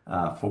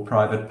for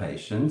private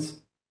patients,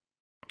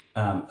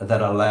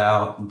 that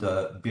allow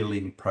the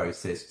billing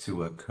process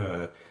to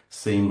occur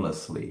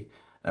seamlessly.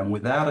 And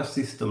without a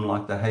system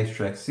like the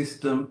HTRAC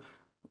system,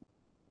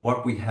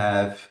 what we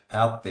have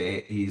out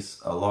there is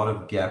a lot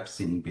of gaps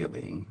in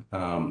billing.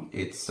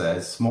 It's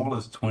as small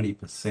as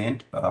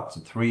 20%, but up to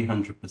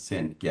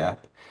 300%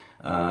 gap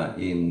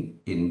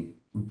in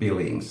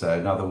billing. So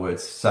in other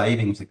words,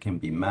 savings that can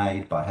be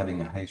made by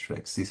having a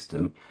HREC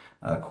system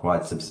are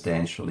quite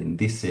substantial in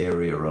this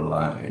area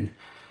alone.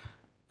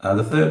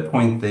 The third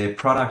point there,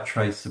 product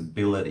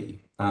traceability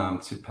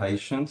to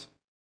patient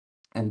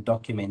and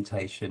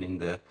documentation in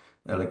the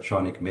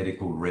electronic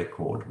medical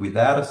record.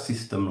 Without a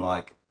system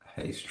like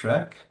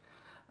HREC,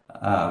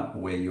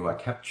 where you are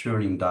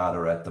capturing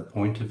data at the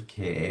point of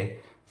care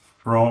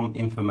from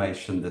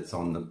information that's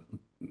on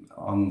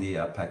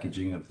the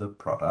packaging of the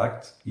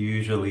product,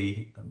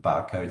 usually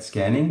barcode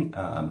scanning,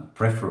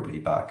 preferably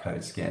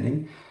barcode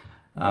scanning.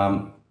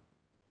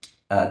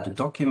 The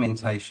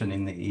documentation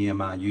in the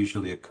EMR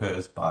usually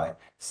occurs by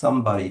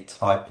somebody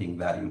typing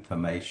that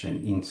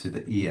information into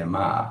the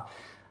EMR.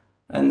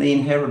 And the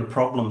inherent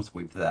problems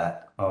with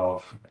that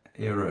of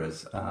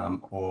errors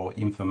or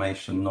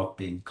information not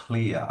being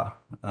clear,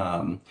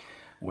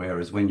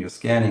 whereas when you're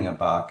scanning a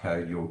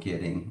barcode, you're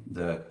getting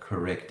the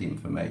correct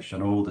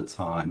information all the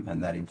time,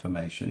 and that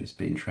information is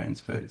being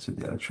transferred to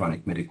the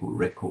electronic medical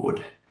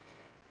record.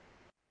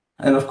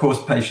 And of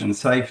course, patient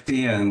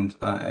safety, and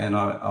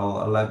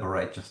I'll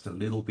elaborate just a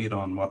little bit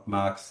on what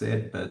Mark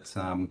said, but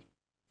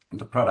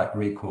the product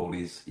recall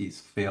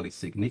is fairly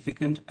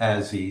significant,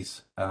 as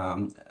is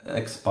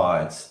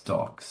expired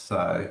stock.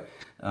 So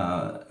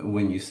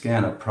when you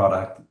scan a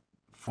product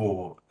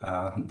for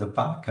the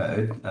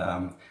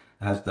barcode,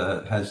 has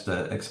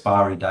the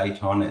expiry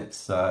date on it.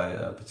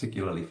 So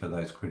particularly for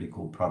those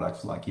critical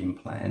products like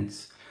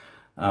implants,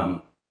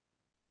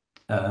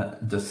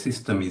 the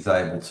system is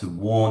able to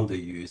warn the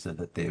user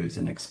that there is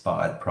an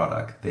expired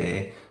product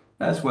there,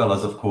 as well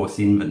as, of course,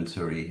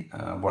 inventory,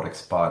 what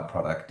expired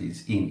product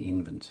is in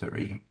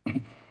inventory.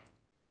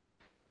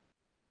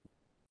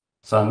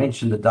 So I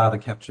mentioned the data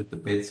capture at the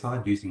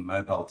bedside using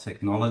mobile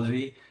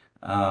technology.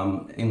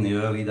 In the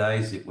early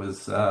days, it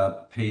was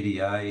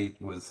PDA,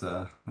 it was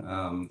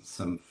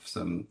some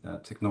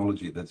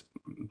technology that's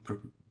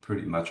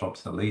pretty much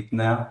obsolete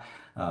now.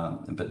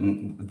 But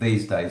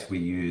these days we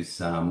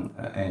use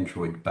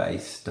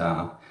Android-based,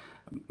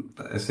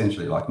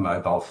 essentially like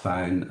mobile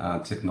phone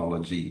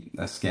technology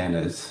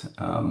scanners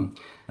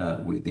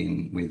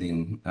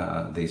within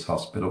these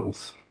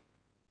hospitals.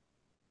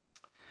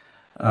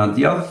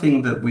 The other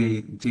thing that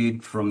we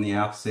did from the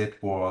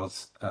outset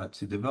was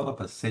to develop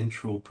a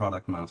central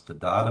product master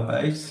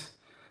database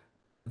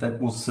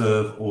that will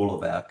serve all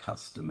of our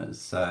customers.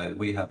 So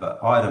we have an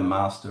item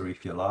master,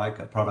 if you like,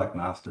 a product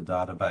master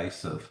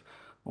database of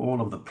all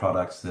of the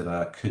products that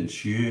are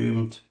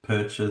consumed,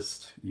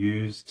 purchased,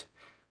 used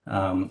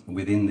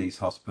within these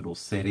hospital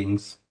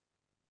settings,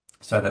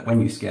 so that when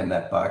you scan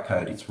that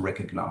barcode, it's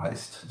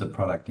recognized, the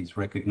product is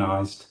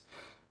recognized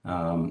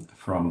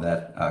from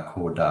that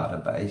core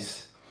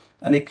database.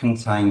 And it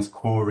contains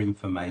core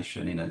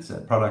information in it, so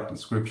product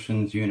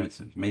descriptions, units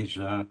of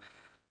measure,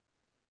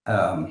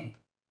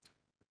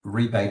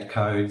 rebate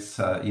codes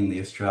in the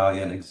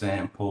Australian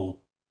example,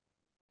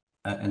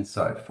 and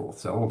so forth.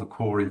 So all the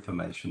core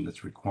information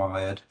that's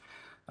required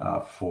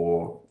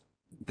for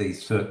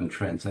these certain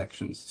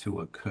transactions to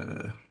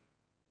occur.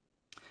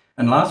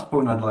 And last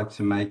point I'd like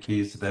to make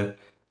is that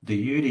the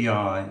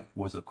UDI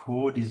was a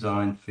core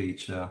design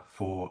feature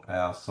for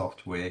our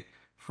software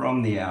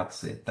from the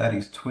outset. That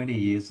is 20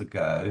 years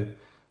ago,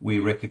 we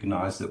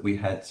recognized that we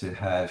had to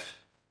have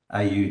a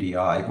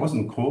UDI. It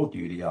wasn't called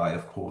UDI,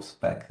 of course,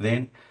 back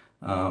then.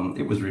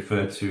 It was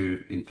referred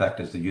to, in fact,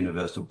 as the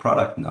Universal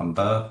Product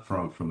Number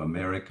from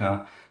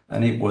America.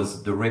 And it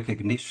was the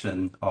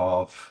recognition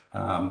of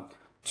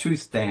two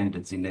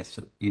standards in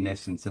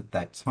essence at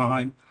that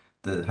time,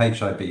 the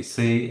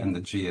HIBC and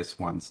the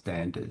GS1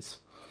 standards.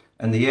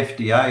 And the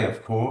FDA,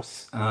 of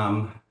course,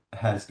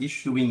 has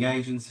issuing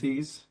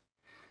agencies,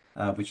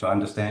 which I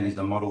understand is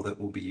the model that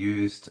will be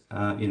used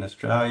in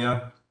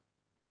Australia.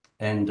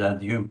 And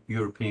the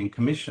European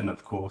Commission,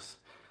 of course,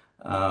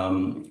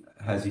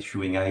 has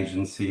issuing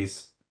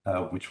agencies,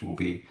 which will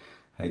be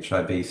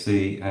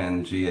HIBC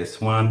and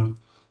GS1.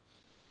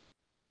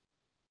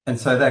 And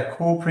so that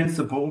core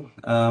principle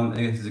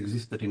has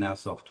existed in our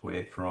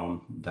software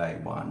from day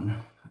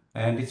one,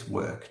 and it's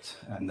worked.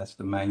 And that's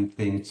the main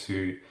thing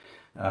to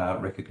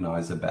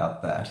recognize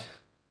about that.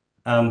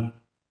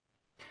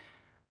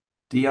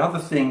 The other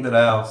thing that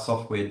our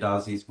software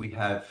does is we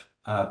have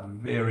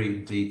very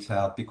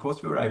detailed,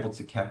 because we're able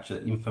to capture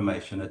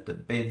information at the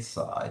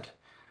bedside,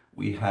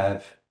 we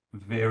have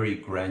very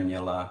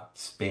granular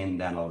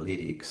spend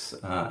analytics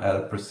at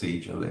a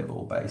procedure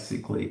level,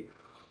 basically.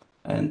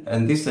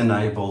 And this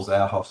enables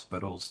our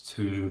hospitals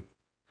to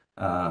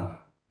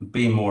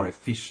be more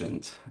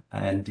efficient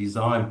and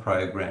design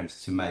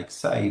programs to make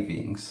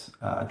savings,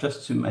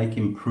 just to make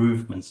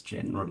improvements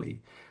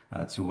generally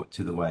to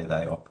the way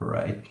they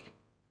operate.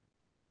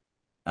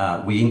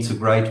 We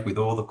integrate with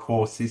all the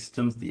core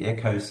systems, the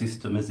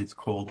ecosystem as it's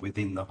called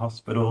within the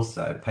hospital,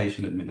 so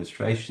patient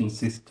administration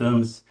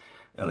systems,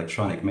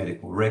 electronic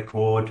medical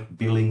record,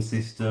 billing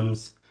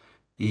systems,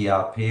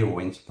 ERP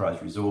or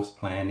enterprise resource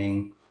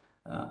planning,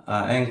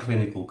 and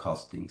clinical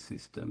costing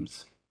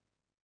systems.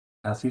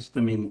 Our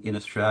system in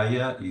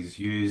Australia is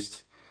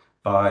used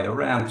by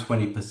around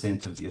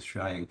 20% of the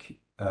Australian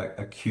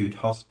acute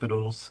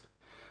hospitals,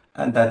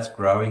 and that's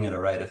growing at a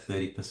rate of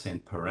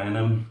 30% per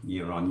annum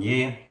year on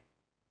year.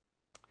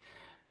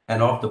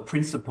 And of the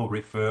principal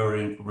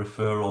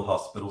referral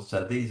hospitals,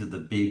 so these are the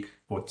big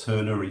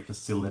quaternary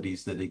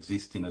facilities that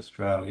exist in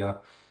Australia,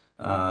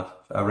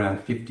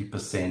 around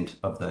 50%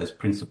 of those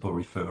principal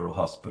referral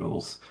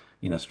hospitals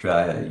in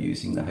Australia are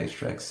using the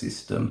HRAC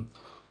system.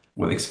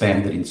 We've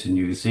expanded into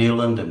New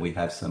Zealand, and we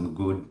have some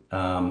good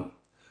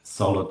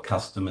solid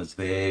customers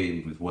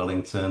there with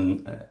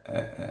Wellington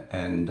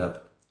and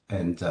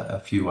a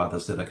few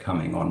others that are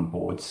coming on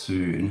board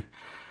soon.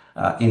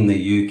 In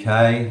the UK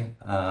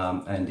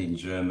and in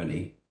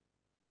Germany.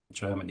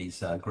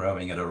 Germany's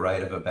growing at a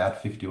rate of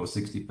about 50 or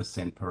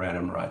 60% per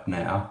annum right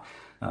now.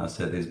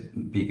 So there's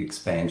big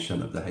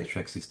expansion of the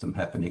HRAC system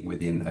happening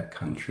within that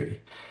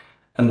country.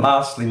 And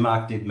lastly,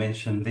 Mark did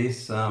mention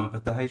this,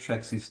 but the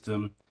HRAC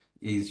system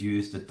is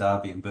used at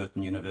Derby and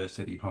Burton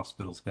University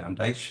Hospitals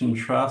Foundation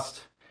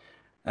Trust,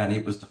 and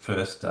it was the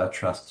first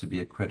trust to be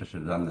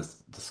accredited under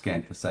the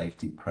Scan for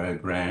Safety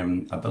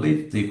program. I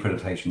believe the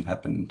accreditation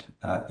happened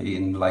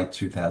in late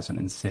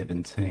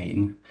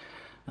 2017.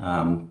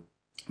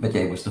 But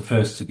yeah, it was the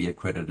first to be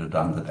accredited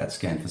under that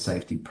Scan for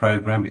Safety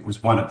program. It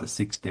was one of the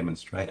 6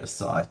 demonstrator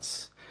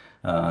sites,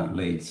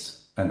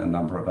 Leeds and a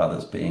number of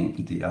others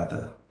being the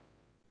other.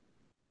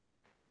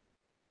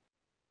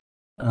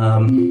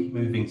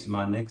 Moving to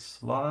my next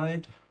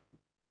slide.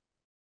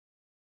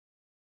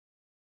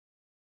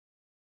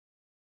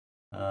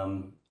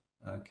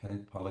 Okay,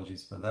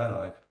 apologies for that.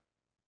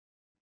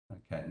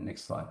 Okay,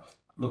 next slide.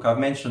 Look, I've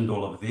mentioned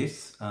all of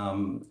this.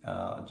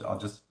 I'll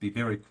just be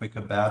very quick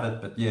about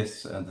it. But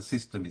yes, the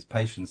system is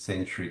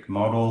patient-centric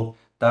model,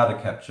 data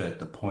capture at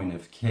the point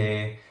of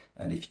care.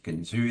 And if you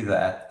can do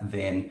that,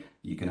 then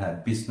you can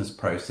have business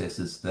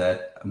processes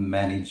that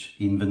manage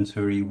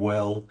inventory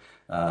well.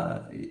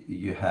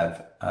 You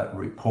have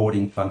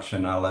reporting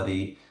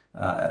functionality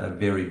at a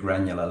very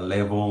granular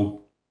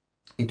level.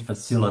 It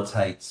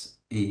facilitates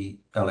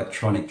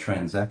electronic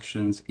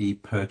transactions,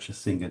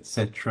 e-purchasing,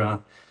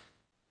 etc.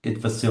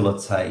 It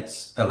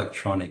facilitates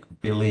electronic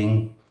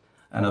billing,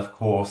 and of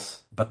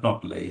course, but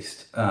not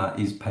least,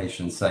 is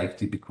patient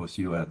safety, because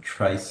you are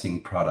tracing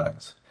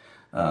products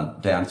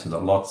down to the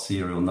lot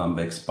serial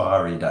number,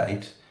 expiry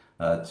date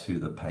to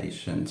the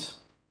patient.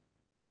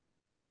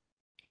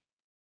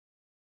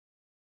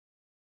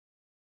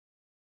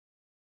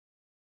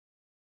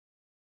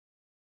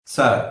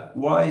 So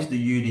why is the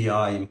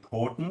UDI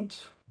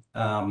important?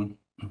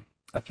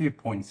 A few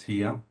points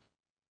here.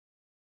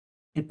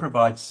 It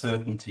provides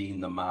certainty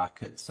in the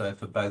market. So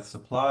for both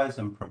suppliers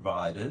and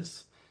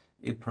providers,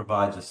 it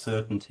provides a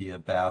certainty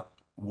about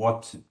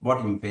what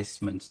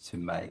investments to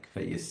make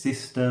for your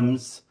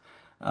systems,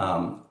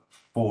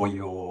 for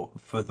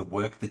the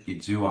work that you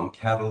do on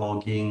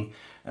cataloging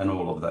and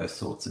all of those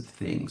sorts of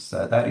things.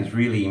 So that is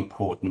really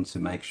important to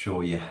make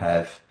sure you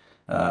have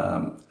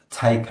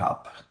take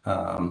up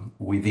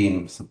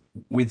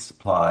with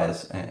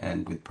suppliers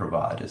and with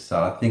providers.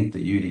 So I think the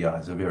UDI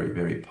is a very,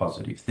 very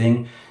positive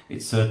thing.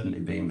 It's certainly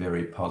been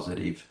very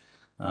positive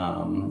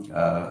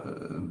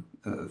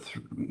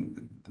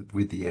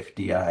with the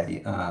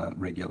FDA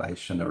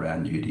regulation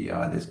around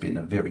UDI. There's been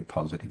a very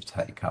positive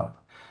take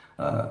up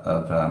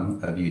of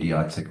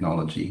UDI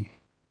technology.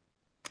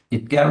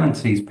 It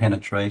guarantees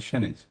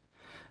penetration.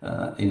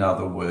 In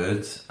other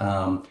words,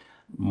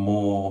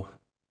 more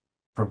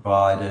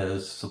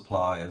providers,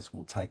 suppliers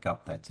will take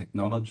up that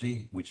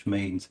technology, which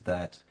means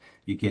that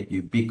you get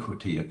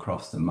ubiquity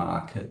across the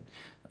market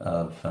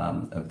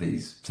of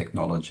these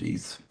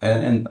technologies.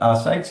 And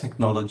I say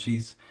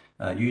technologies,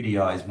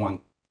 UDI is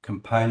one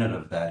component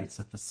of that. It's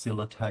a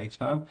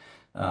facilitator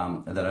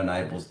that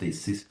enables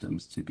these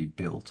systems to be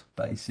built,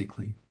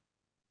 basically.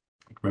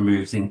 It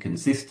removes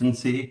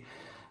inconsistency.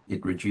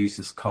 It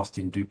reduces cost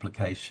in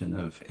duplication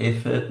of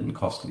effort and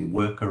costly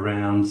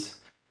workarounds.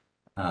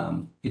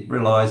 It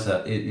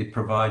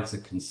provides a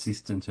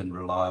consistent and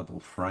reliable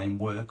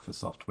framework for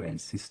software and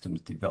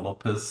systems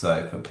developers.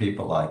 So for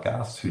people like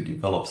us who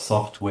develop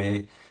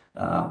software,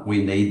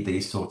 we need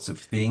these sorts of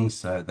things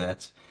so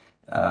that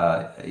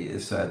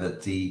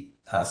the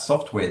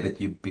software that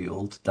you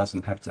build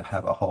doesn't have to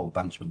have a whole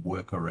bunch of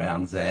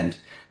workarounds and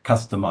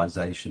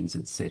customizations,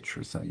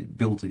 etc. So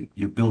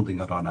you're building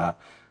it on a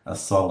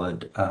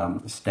solid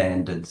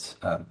standards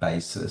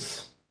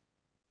basis.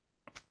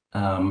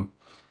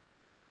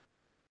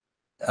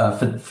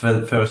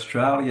 For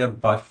Australia,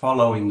 by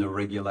following the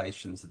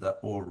regulations that are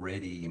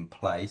already in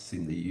place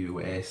in the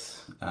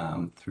US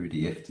through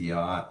the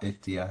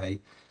FDA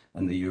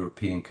and the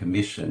European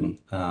Commission,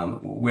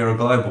 we're a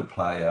global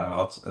player.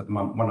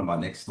 One of my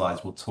next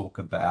slides will talk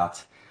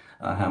about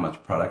how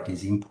much product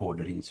is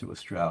imported into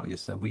Australia.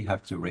 So we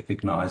have to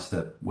recognise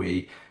that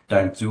we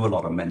don't do a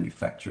lot of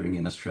manufacturing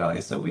in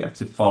Australia. So we have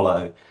to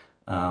follow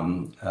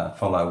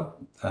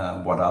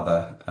what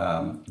other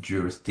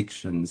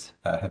jurisdictions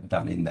have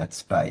done in that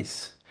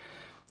space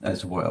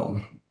as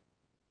well.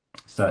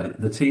 So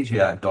the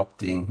TGA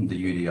adopting the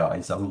UDI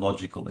is a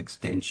logical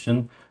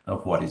extension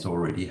of what is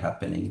already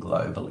happening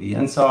globally.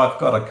 And so I've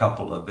got a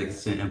couple of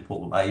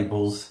example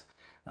labels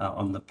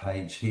on the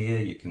page here.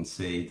 You can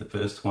see the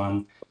first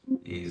one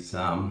is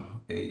where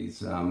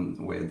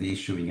the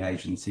issuing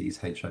agency is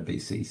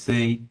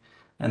HIBCC,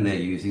 and they're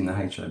using the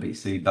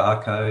HIBC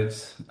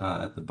barcodes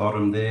at the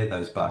bottom there.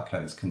 Those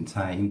barcodes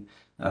contain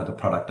the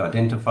product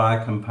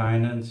identifier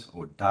component,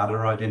 or data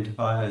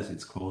identifier as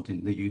it's called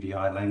in the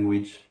UDI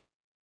language,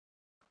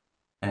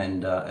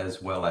 and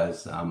as well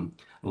as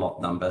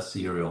lot number,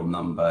 serial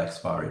number,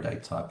 expiry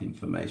date type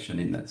information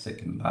in that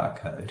second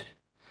barcode.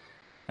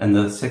 And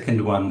the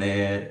second one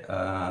there,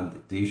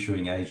 the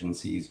issuing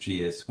agency is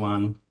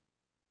GS1,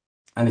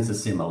 and it's a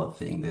similar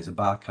thing. There's a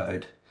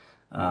barcode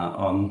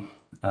on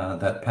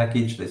that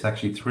package. There's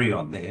actually 3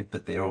 on there,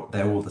 but they're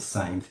all the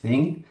same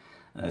thing,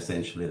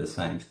 essentially the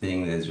same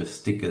thing. There's just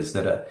stickers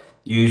that are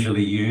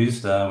usually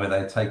used where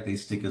they take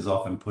these stickers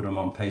off and put them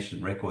on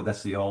patient record.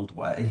 That's the old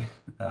way.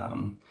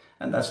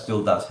 And that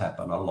still does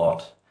happen a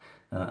lot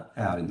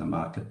out in the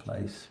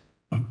marketplace.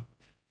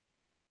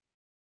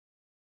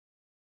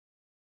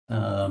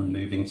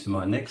 Moving to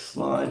my next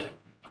slide.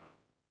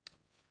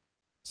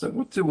 So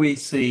what do we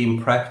see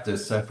in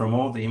practice? So from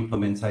all the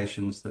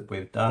implementations that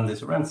we've done,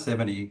 there's around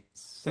 70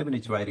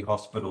 to 80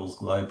 hospitals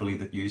globally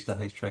that use the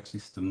HTRAC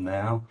system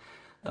now.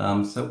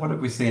 So what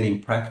have we seen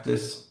in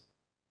practice?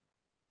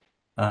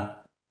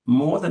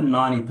 More than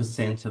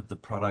 90% of the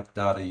product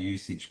data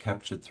usage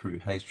captured through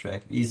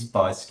HTRAC is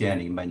by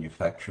scanning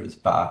manufacturers'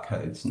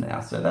 barcodes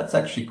now. So that's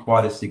actually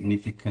quite a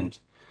significant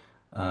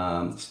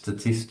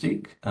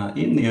statistic.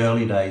 In the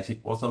early days,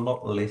 it was a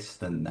lot less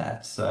than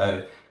that.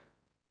 So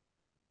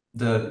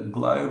the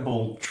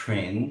global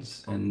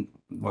trends and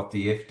what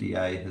the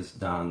FDA has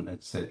done,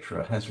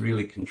 etc., has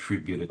really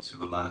contributed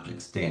to a large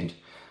extent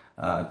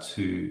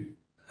to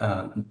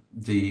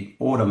the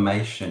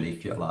automation,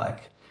 if you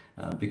like,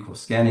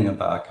 because scanning a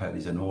barcode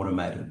is an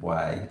automated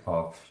way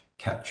of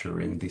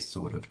capturing this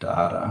sort of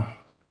data.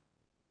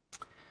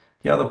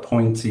 The other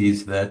point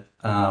is that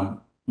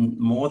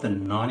more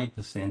than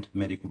 90% of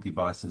medical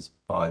devices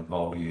by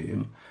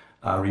volume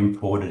are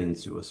imported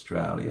into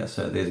Australia.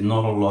 So there's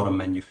not a lot of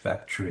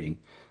manufacturing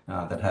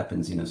that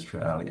happens in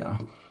Australia.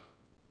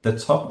 The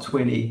top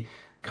 20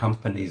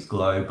 companies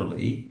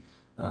globally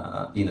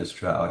in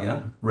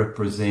Australia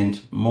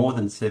represent more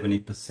than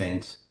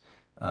 70%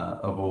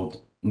 of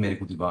all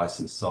medical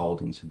devices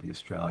sold into the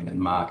Australian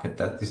market.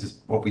 This is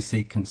what we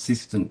see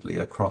consistently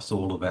across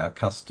all of our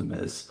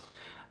customers.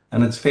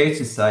 And it's fair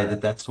to say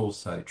that that's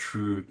also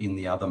true in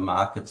the other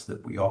markets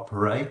that we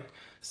operate.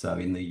 So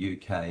in the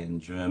UK and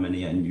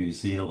Germany and New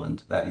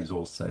Zealand, that is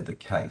also the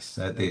case.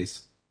 So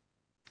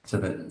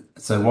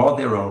while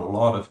there are a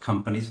lot of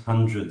companies,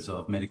 hundreds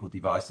of medical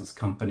devices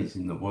companies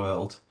in the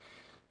world,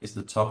 it's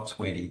the top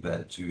 20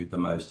 that do the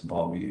most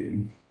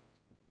volume.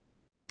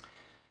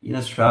 In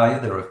Australia,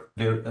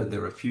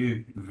 there are a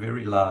few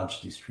very large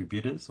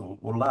distributors or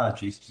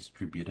largest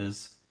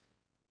distributors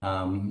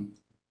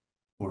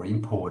or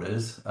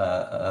importers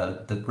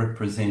that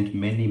represent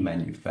many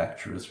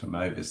manufacturers from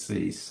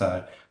overseas.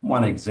 So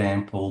one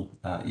example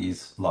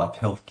is Life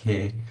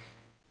Healthcare,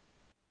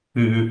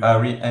 who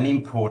are an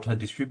importer,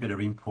 distributor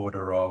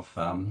importer of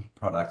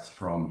products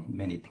from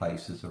many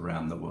places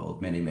around the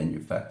world, many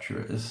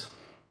manufacturers.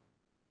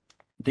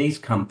 These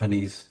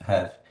companies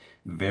have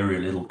very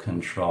little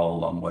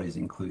control on what is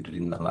included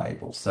in the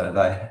label. So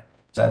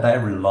they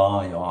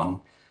rely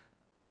on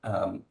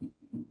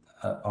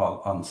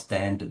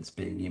standards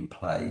being in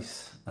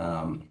place,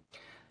 the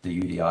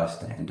UDI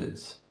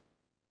standards.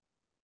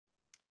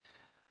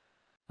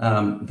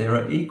 There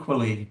are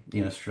equally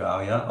in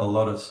Australia a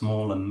lot of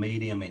small and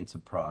medium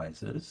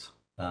enterprises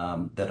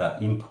that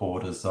are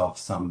importers of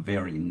some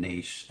very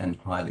niche and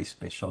highly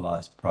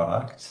specialized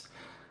products.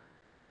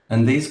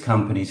 And these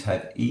companies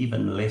have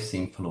even less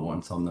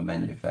influence on the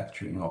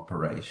manufacturing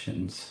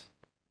operations.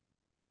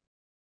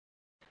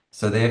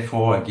 So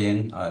therefore,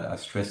 again, I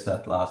stress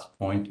that last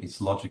point, it's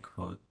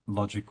logical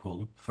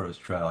for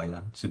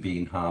Australia to be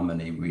in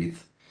harmony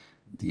with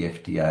the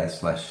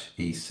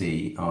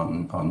FDA/EC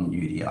on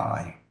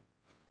UDI.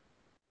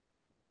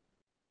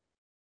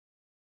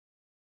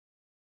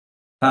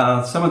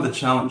 Some of the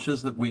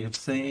challenges that we have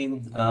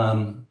seen,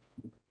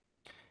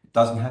 it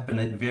doesn't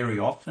happen very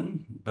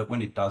often, but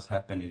when it does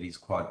happen, it is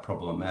quite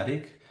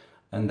problematic,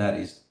 and that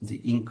is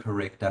the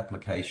incorrect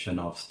application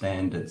of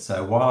standards.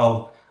 So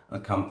while a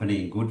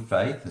company in good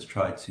faith has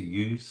tried to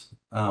use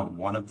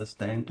one of the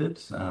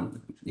standards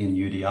in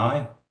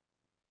UDI,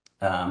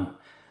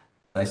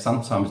 they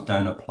sometimes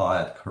don't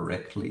apply it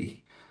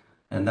correctly.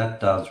 And that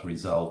does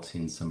result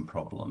in some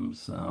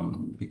problems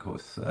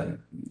because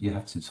you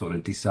have to sort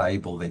of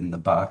disable then the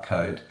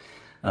barcode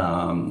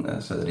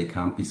so that it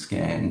can't be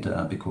scanned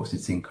because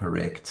it's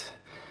incorrect.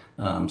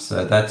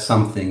 So that's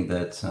something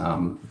that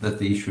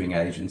the issuing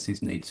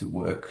agencies need to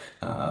work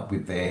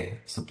with their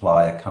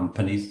supplier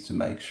companies to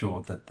make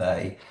sure that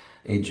they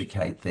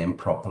educate them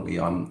properly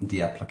on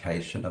the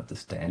application of the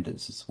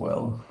standards as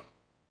well.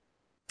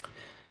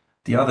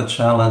 The other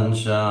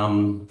challenge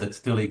that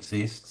still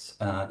exists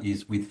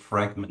is with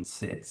fragment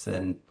sets,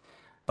 and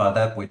by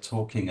that we're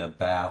talking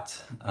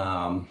about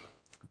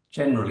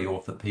generally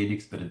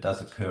orthopedics, but it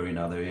does occur in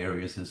other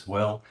areas as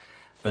well.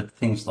 But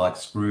things like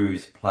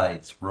screws,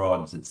 plates,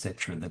 rods,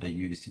 etc., that are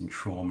used in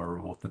trauma or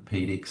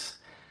orthopedics.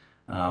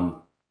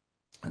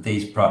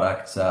 These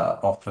products are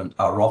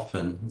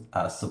often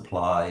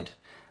supplied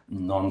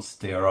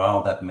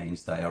non-sterile. That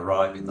means they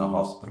arrive in the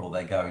hospital,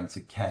 they go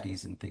into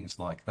caddies and things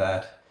like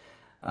that.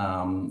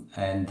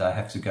 And they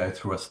have to go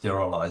through a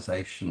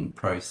sterilization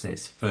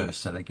process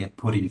first. So they get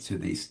put into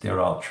these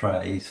sterile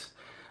trays,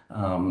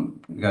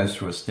 goes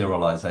through a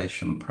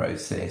sterilization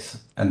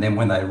process. And then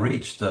when they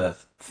reach the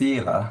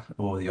theatre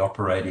or the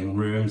operating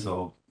rooms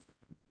or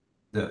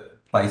the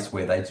place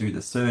where they do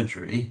the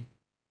surgery,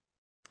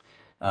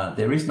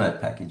 there is no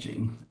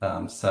packaging.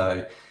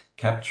 So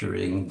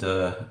capturing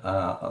the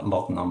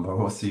lot number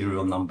or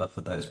serial number for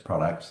those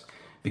products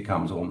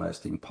becomes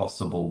almost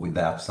impossible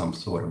without some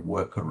sort of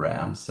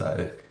workaround.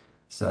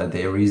 So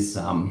there is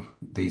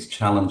these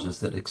challenges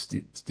that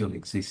still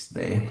exist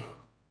there.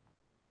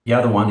 The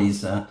other one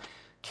is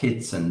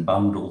kits and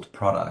bundled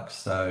products.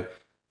 So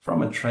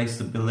from a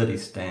traceability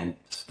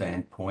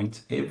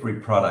standpoint, every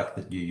product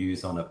that you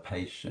use on a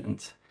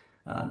patient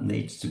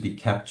needs to be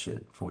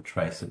captured for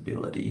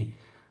traceability.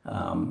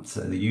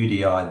 So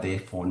the UDI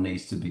therefore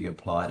needs to be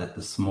applied at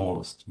the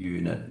smallest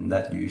unit, and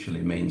that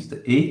usually means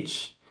the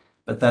each,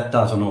 but that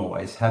doesn't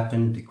always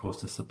happen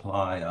because the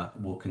supplier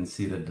will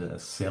consider the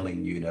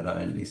selling unit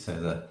only. So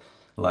the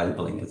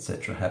labeling,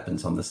 etc.,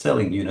 happens on the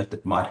selling unit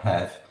that might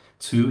have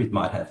two, it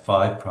might have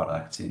 5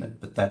 products in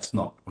it, but that's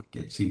not what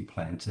gets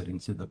implanted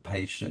into the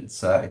patient.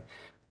 So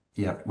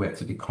yeah, we have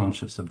to be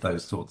conscious of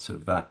those sorts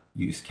of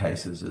use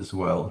cases as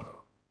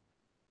well.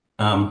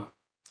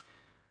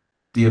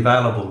 The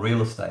available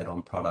real estate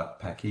on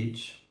product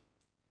package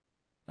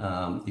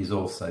is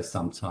also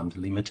sometimes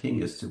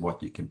limiting as to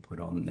what you can put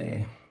on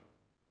there.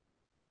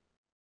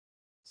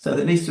 So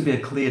there needs to be a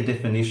clear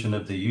definition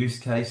of the use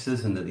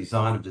cases and the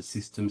design of the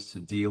systems to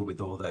deal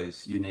with all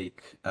those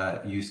unique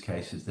use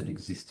cases that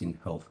exist in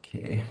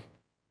healthcare.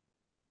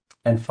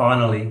 And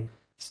finally,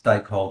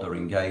 stakeholder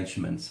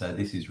engagement. So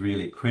this is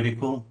really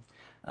critical.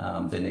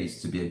 There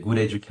needs to be a good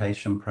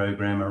education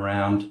program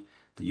around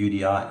the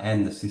UDI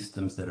and the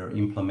systems that are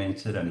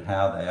implemented and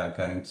how they are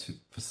going to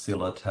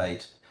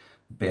facilitate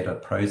better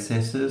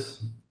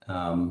processes.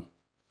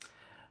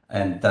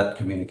 And that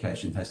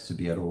communication has to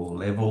be at all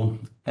level.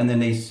 And there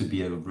needs to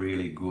be a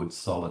really good,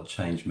 solid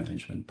change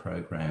management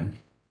program.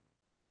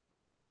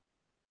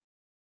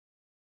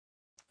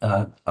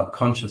 I'm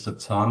conscious of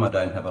time. I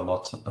don't have a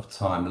lot of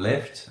time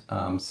left.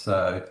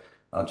 So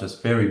I'll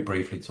just very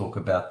briefly talk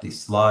about this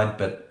slide,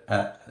 but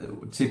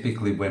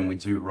typically when we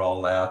do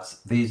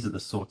rollouts, these are the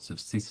sorts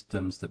of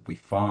systems that we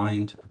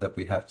find that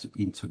we have to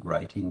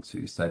integrate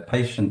into. So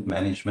patient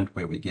management,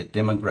 where we get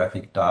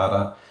demographic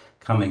data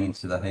coming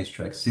into the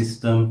HTRAC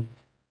system,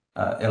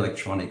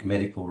 electronic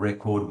medical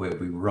record, where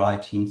we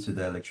write into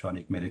the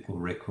electronic medical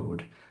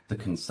record the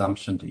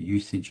consumption, the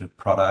usage of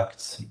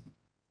products,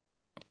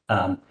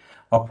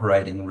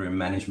 operating room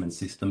management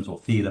systems or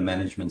theatre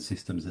management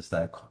systems as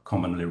they're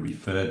commonly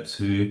referred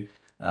to,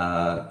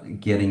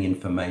 getting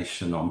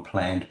information on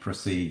planned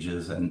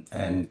procedures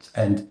and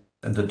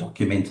the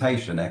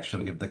documentation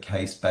actually of the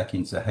case back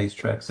into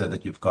HTRAC so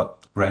that you've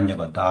got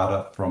granular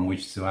data from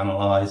which to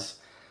analyse,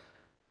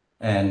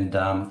 and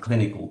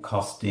clinical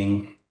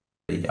costing,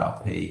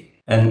 ERP,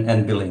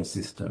 and billing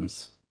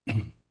systems.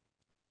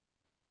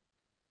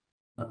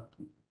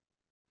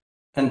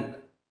 And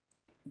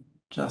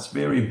just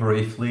very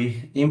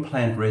briefly,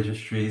 implant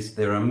registries.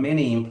 There are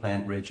many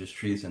implant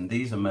registries, and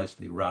these are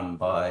mostly run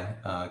by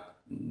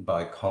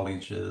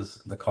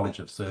colleges, the College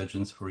of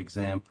Surgeons, for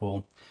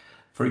example.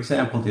 For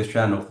example, the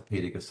Australian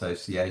Orthopaedic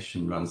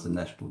Association runs the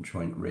National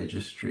Joint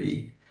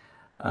Registry.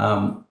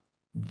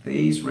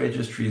 These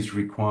registries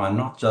require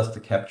not just the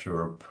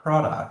capture of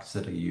products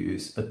that are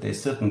used, but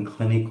there's certain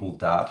clinical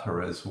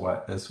data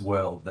as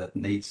well that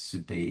needs to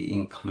be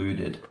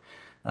included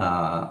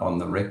on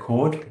the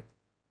record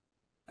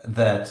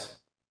that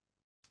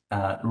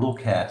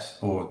look at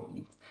or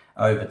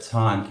over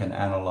time can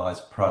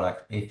analyze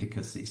product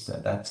efficacy. So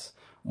that's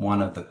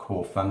one of the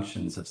core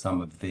functions of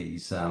some of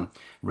these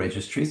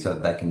registries, so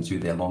that they can do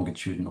their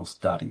longitudinal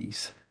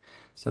studies.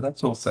 So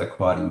that's also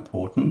quite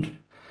important.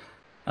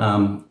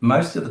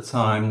 Most of the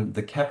time,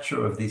 the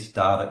capture of this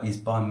data is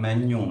by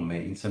manual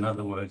means. In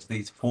other words,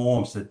 these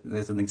forms,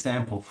 there's an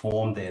example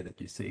form there that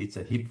you see, it's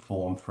a HIP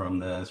form from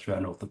the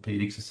Australian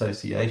Orthopaedics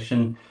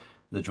Association,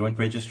 the Joint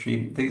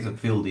Registry. These are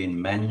filled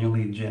in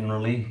manually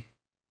generally.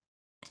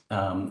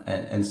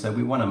 And so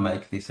we want to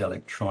make this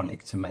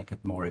electronic to make it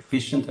more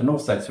efficient and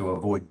also to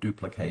avoid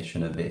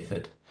duplication of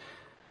effort.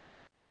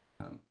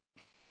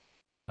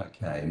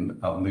 Okay,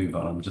 I'll move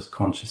on. I'm just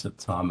conscious of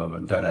time. I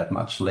don't have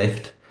much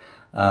left.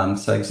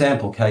 So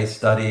example case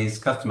studies,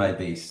 customer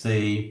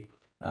ABC,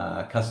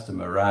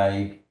 customer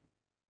A,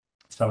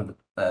 some of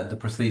the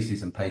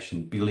prosthesis and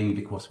patient billing,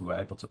 because we were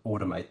able to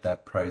automate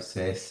that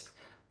process.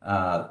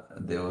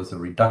 there was a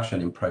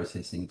reduction in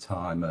processing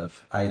time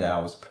of 8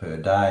 hours per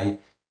day,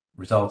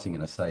 resulting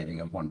in a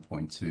saving of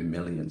 1.2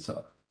 million.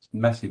 So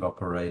massive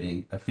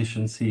operating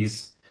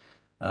efficiencies.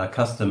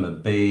 Customer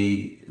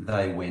B,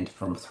 they went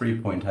from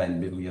 3.8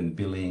 million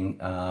billing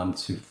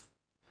to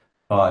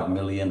 5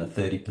 million, a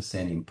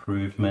 30%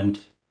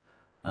 improvement.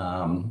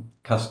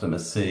 Customer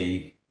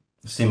C,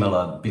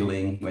 similar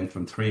billing, went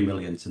from 3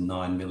 million to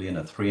 9 million,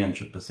 a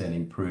 300%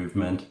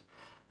 improvement.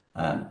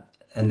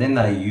 And then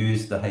they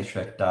used the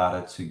HVAC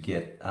data to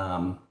get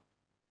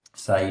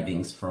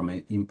savings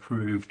from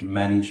improved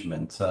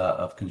management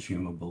of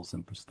consumables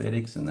and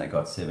prosthetics, and they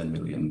got 7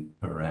 million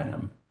per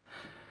annum.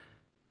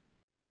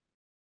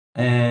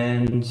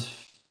 And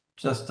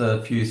just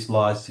a few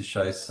slides to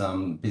show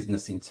some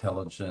business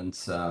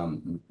intelligence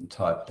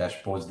type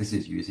dashboards. This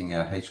is using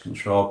our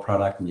H-Control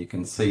product, and you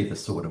can see the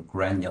sort of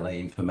granular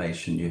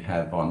information you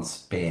have on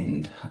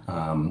spend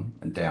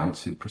down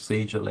to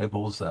procedure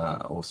levels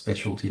or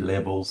specialty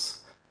levels.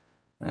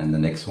 And the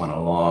next one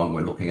along,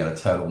 we're looking at a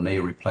total knee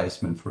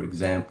replacement, for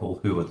example.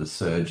 Who are the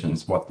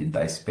surgeons? What did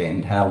they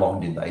spend? How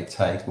long did they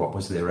take? What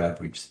was their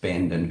average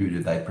spend? And who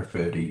do they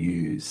prefer to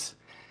use?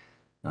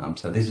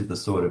 So this is the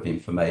sort of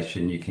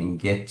information you can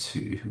get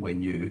to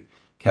when you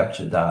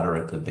capture data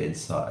at the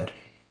bedside.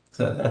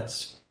 So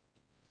that's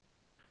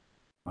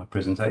my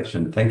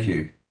presentation. Thank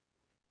you.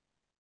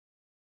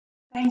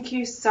 Thank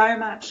you so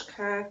much,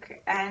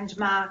 Kirk and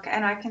Mark.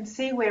 And I can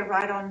see we're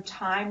right on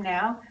time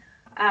now.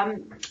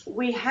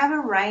 We have a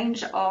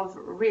range of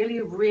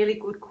really, really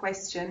good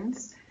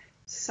questions.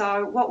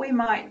 So what we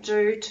might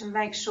do to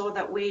make sure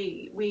that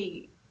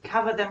we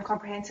cover them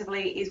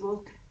comprehensively is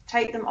we'll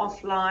take them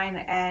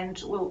offline,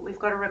 and we've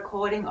got a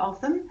recording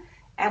of them,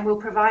 and we'll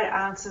provide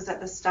answers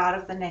at the start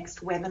of the next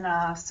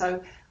webinar.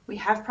 So we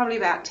have probably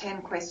about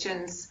 10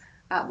 questions,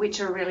 which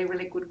are really,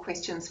 really good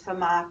questions for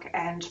Mark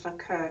and for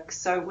Kirk.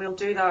 So we'll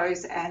do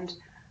those, and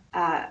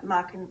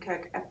Mark and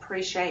Kirk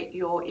appreciate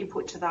your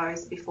input to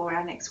those before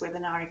our next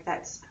webinar, if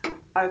that's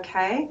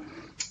okay.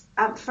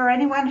 For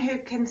anyone who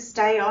can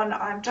stay on,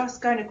 I'm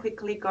just going to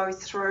quickly go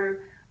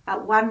through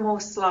one more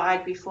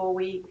slide before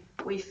we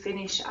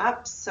finish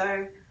up.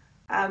 So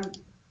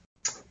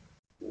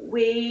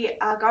we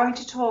are going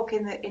to talk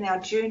in our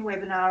June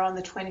webinar on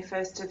the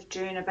 21st of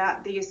June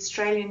about the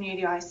Australian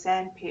UDI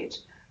sandpit.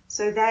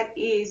 So that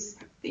is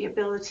the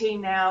ability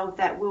now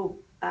that we're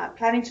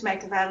planning to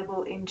make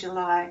available in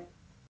July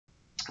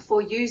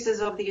for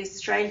users of the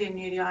Australian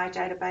UDI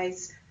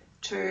database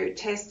to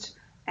test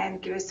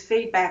and give us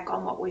feedback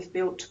on what we've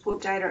built, to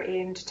put data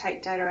in, to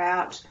take data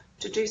out,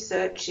 to do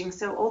searching.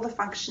 So all the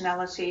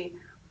functionality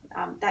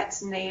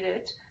that's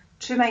needed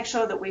to make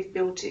sure that we've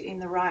built it in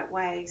the right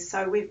way.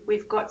 So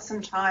we've got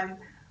some time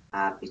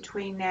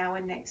between now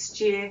and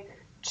next year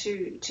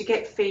to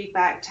get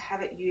feedback, to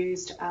have it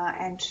used,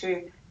 and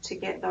to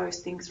get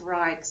those things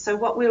right. So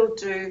what we'll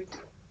do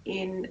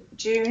in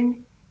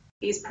June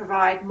is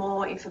provide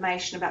more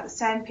information about the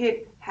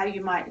sandpit, how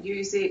you might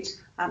use it,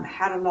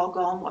 how to log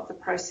on, what the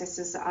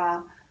processes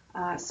are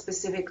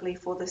specifically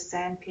for the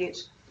sandpit.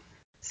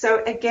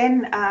 So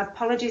again,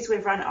 apologies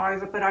we've run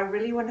over, but I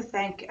really want to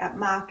thank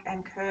Mark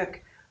and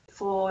Kirk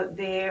for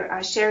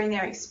their sharing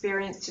their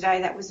experience today.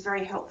 That was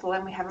very helpful,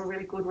 and we have a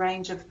really good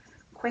range of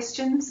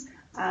questions,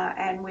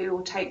 and we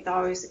will take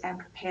those and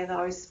prepare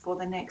those for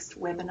the next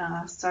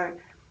webinar. So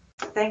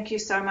thank you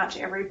so much,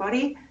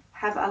 everybody.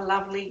 Have a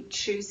lovely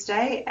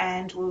Tuesday,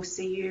 and we'll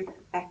see you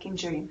back in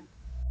June.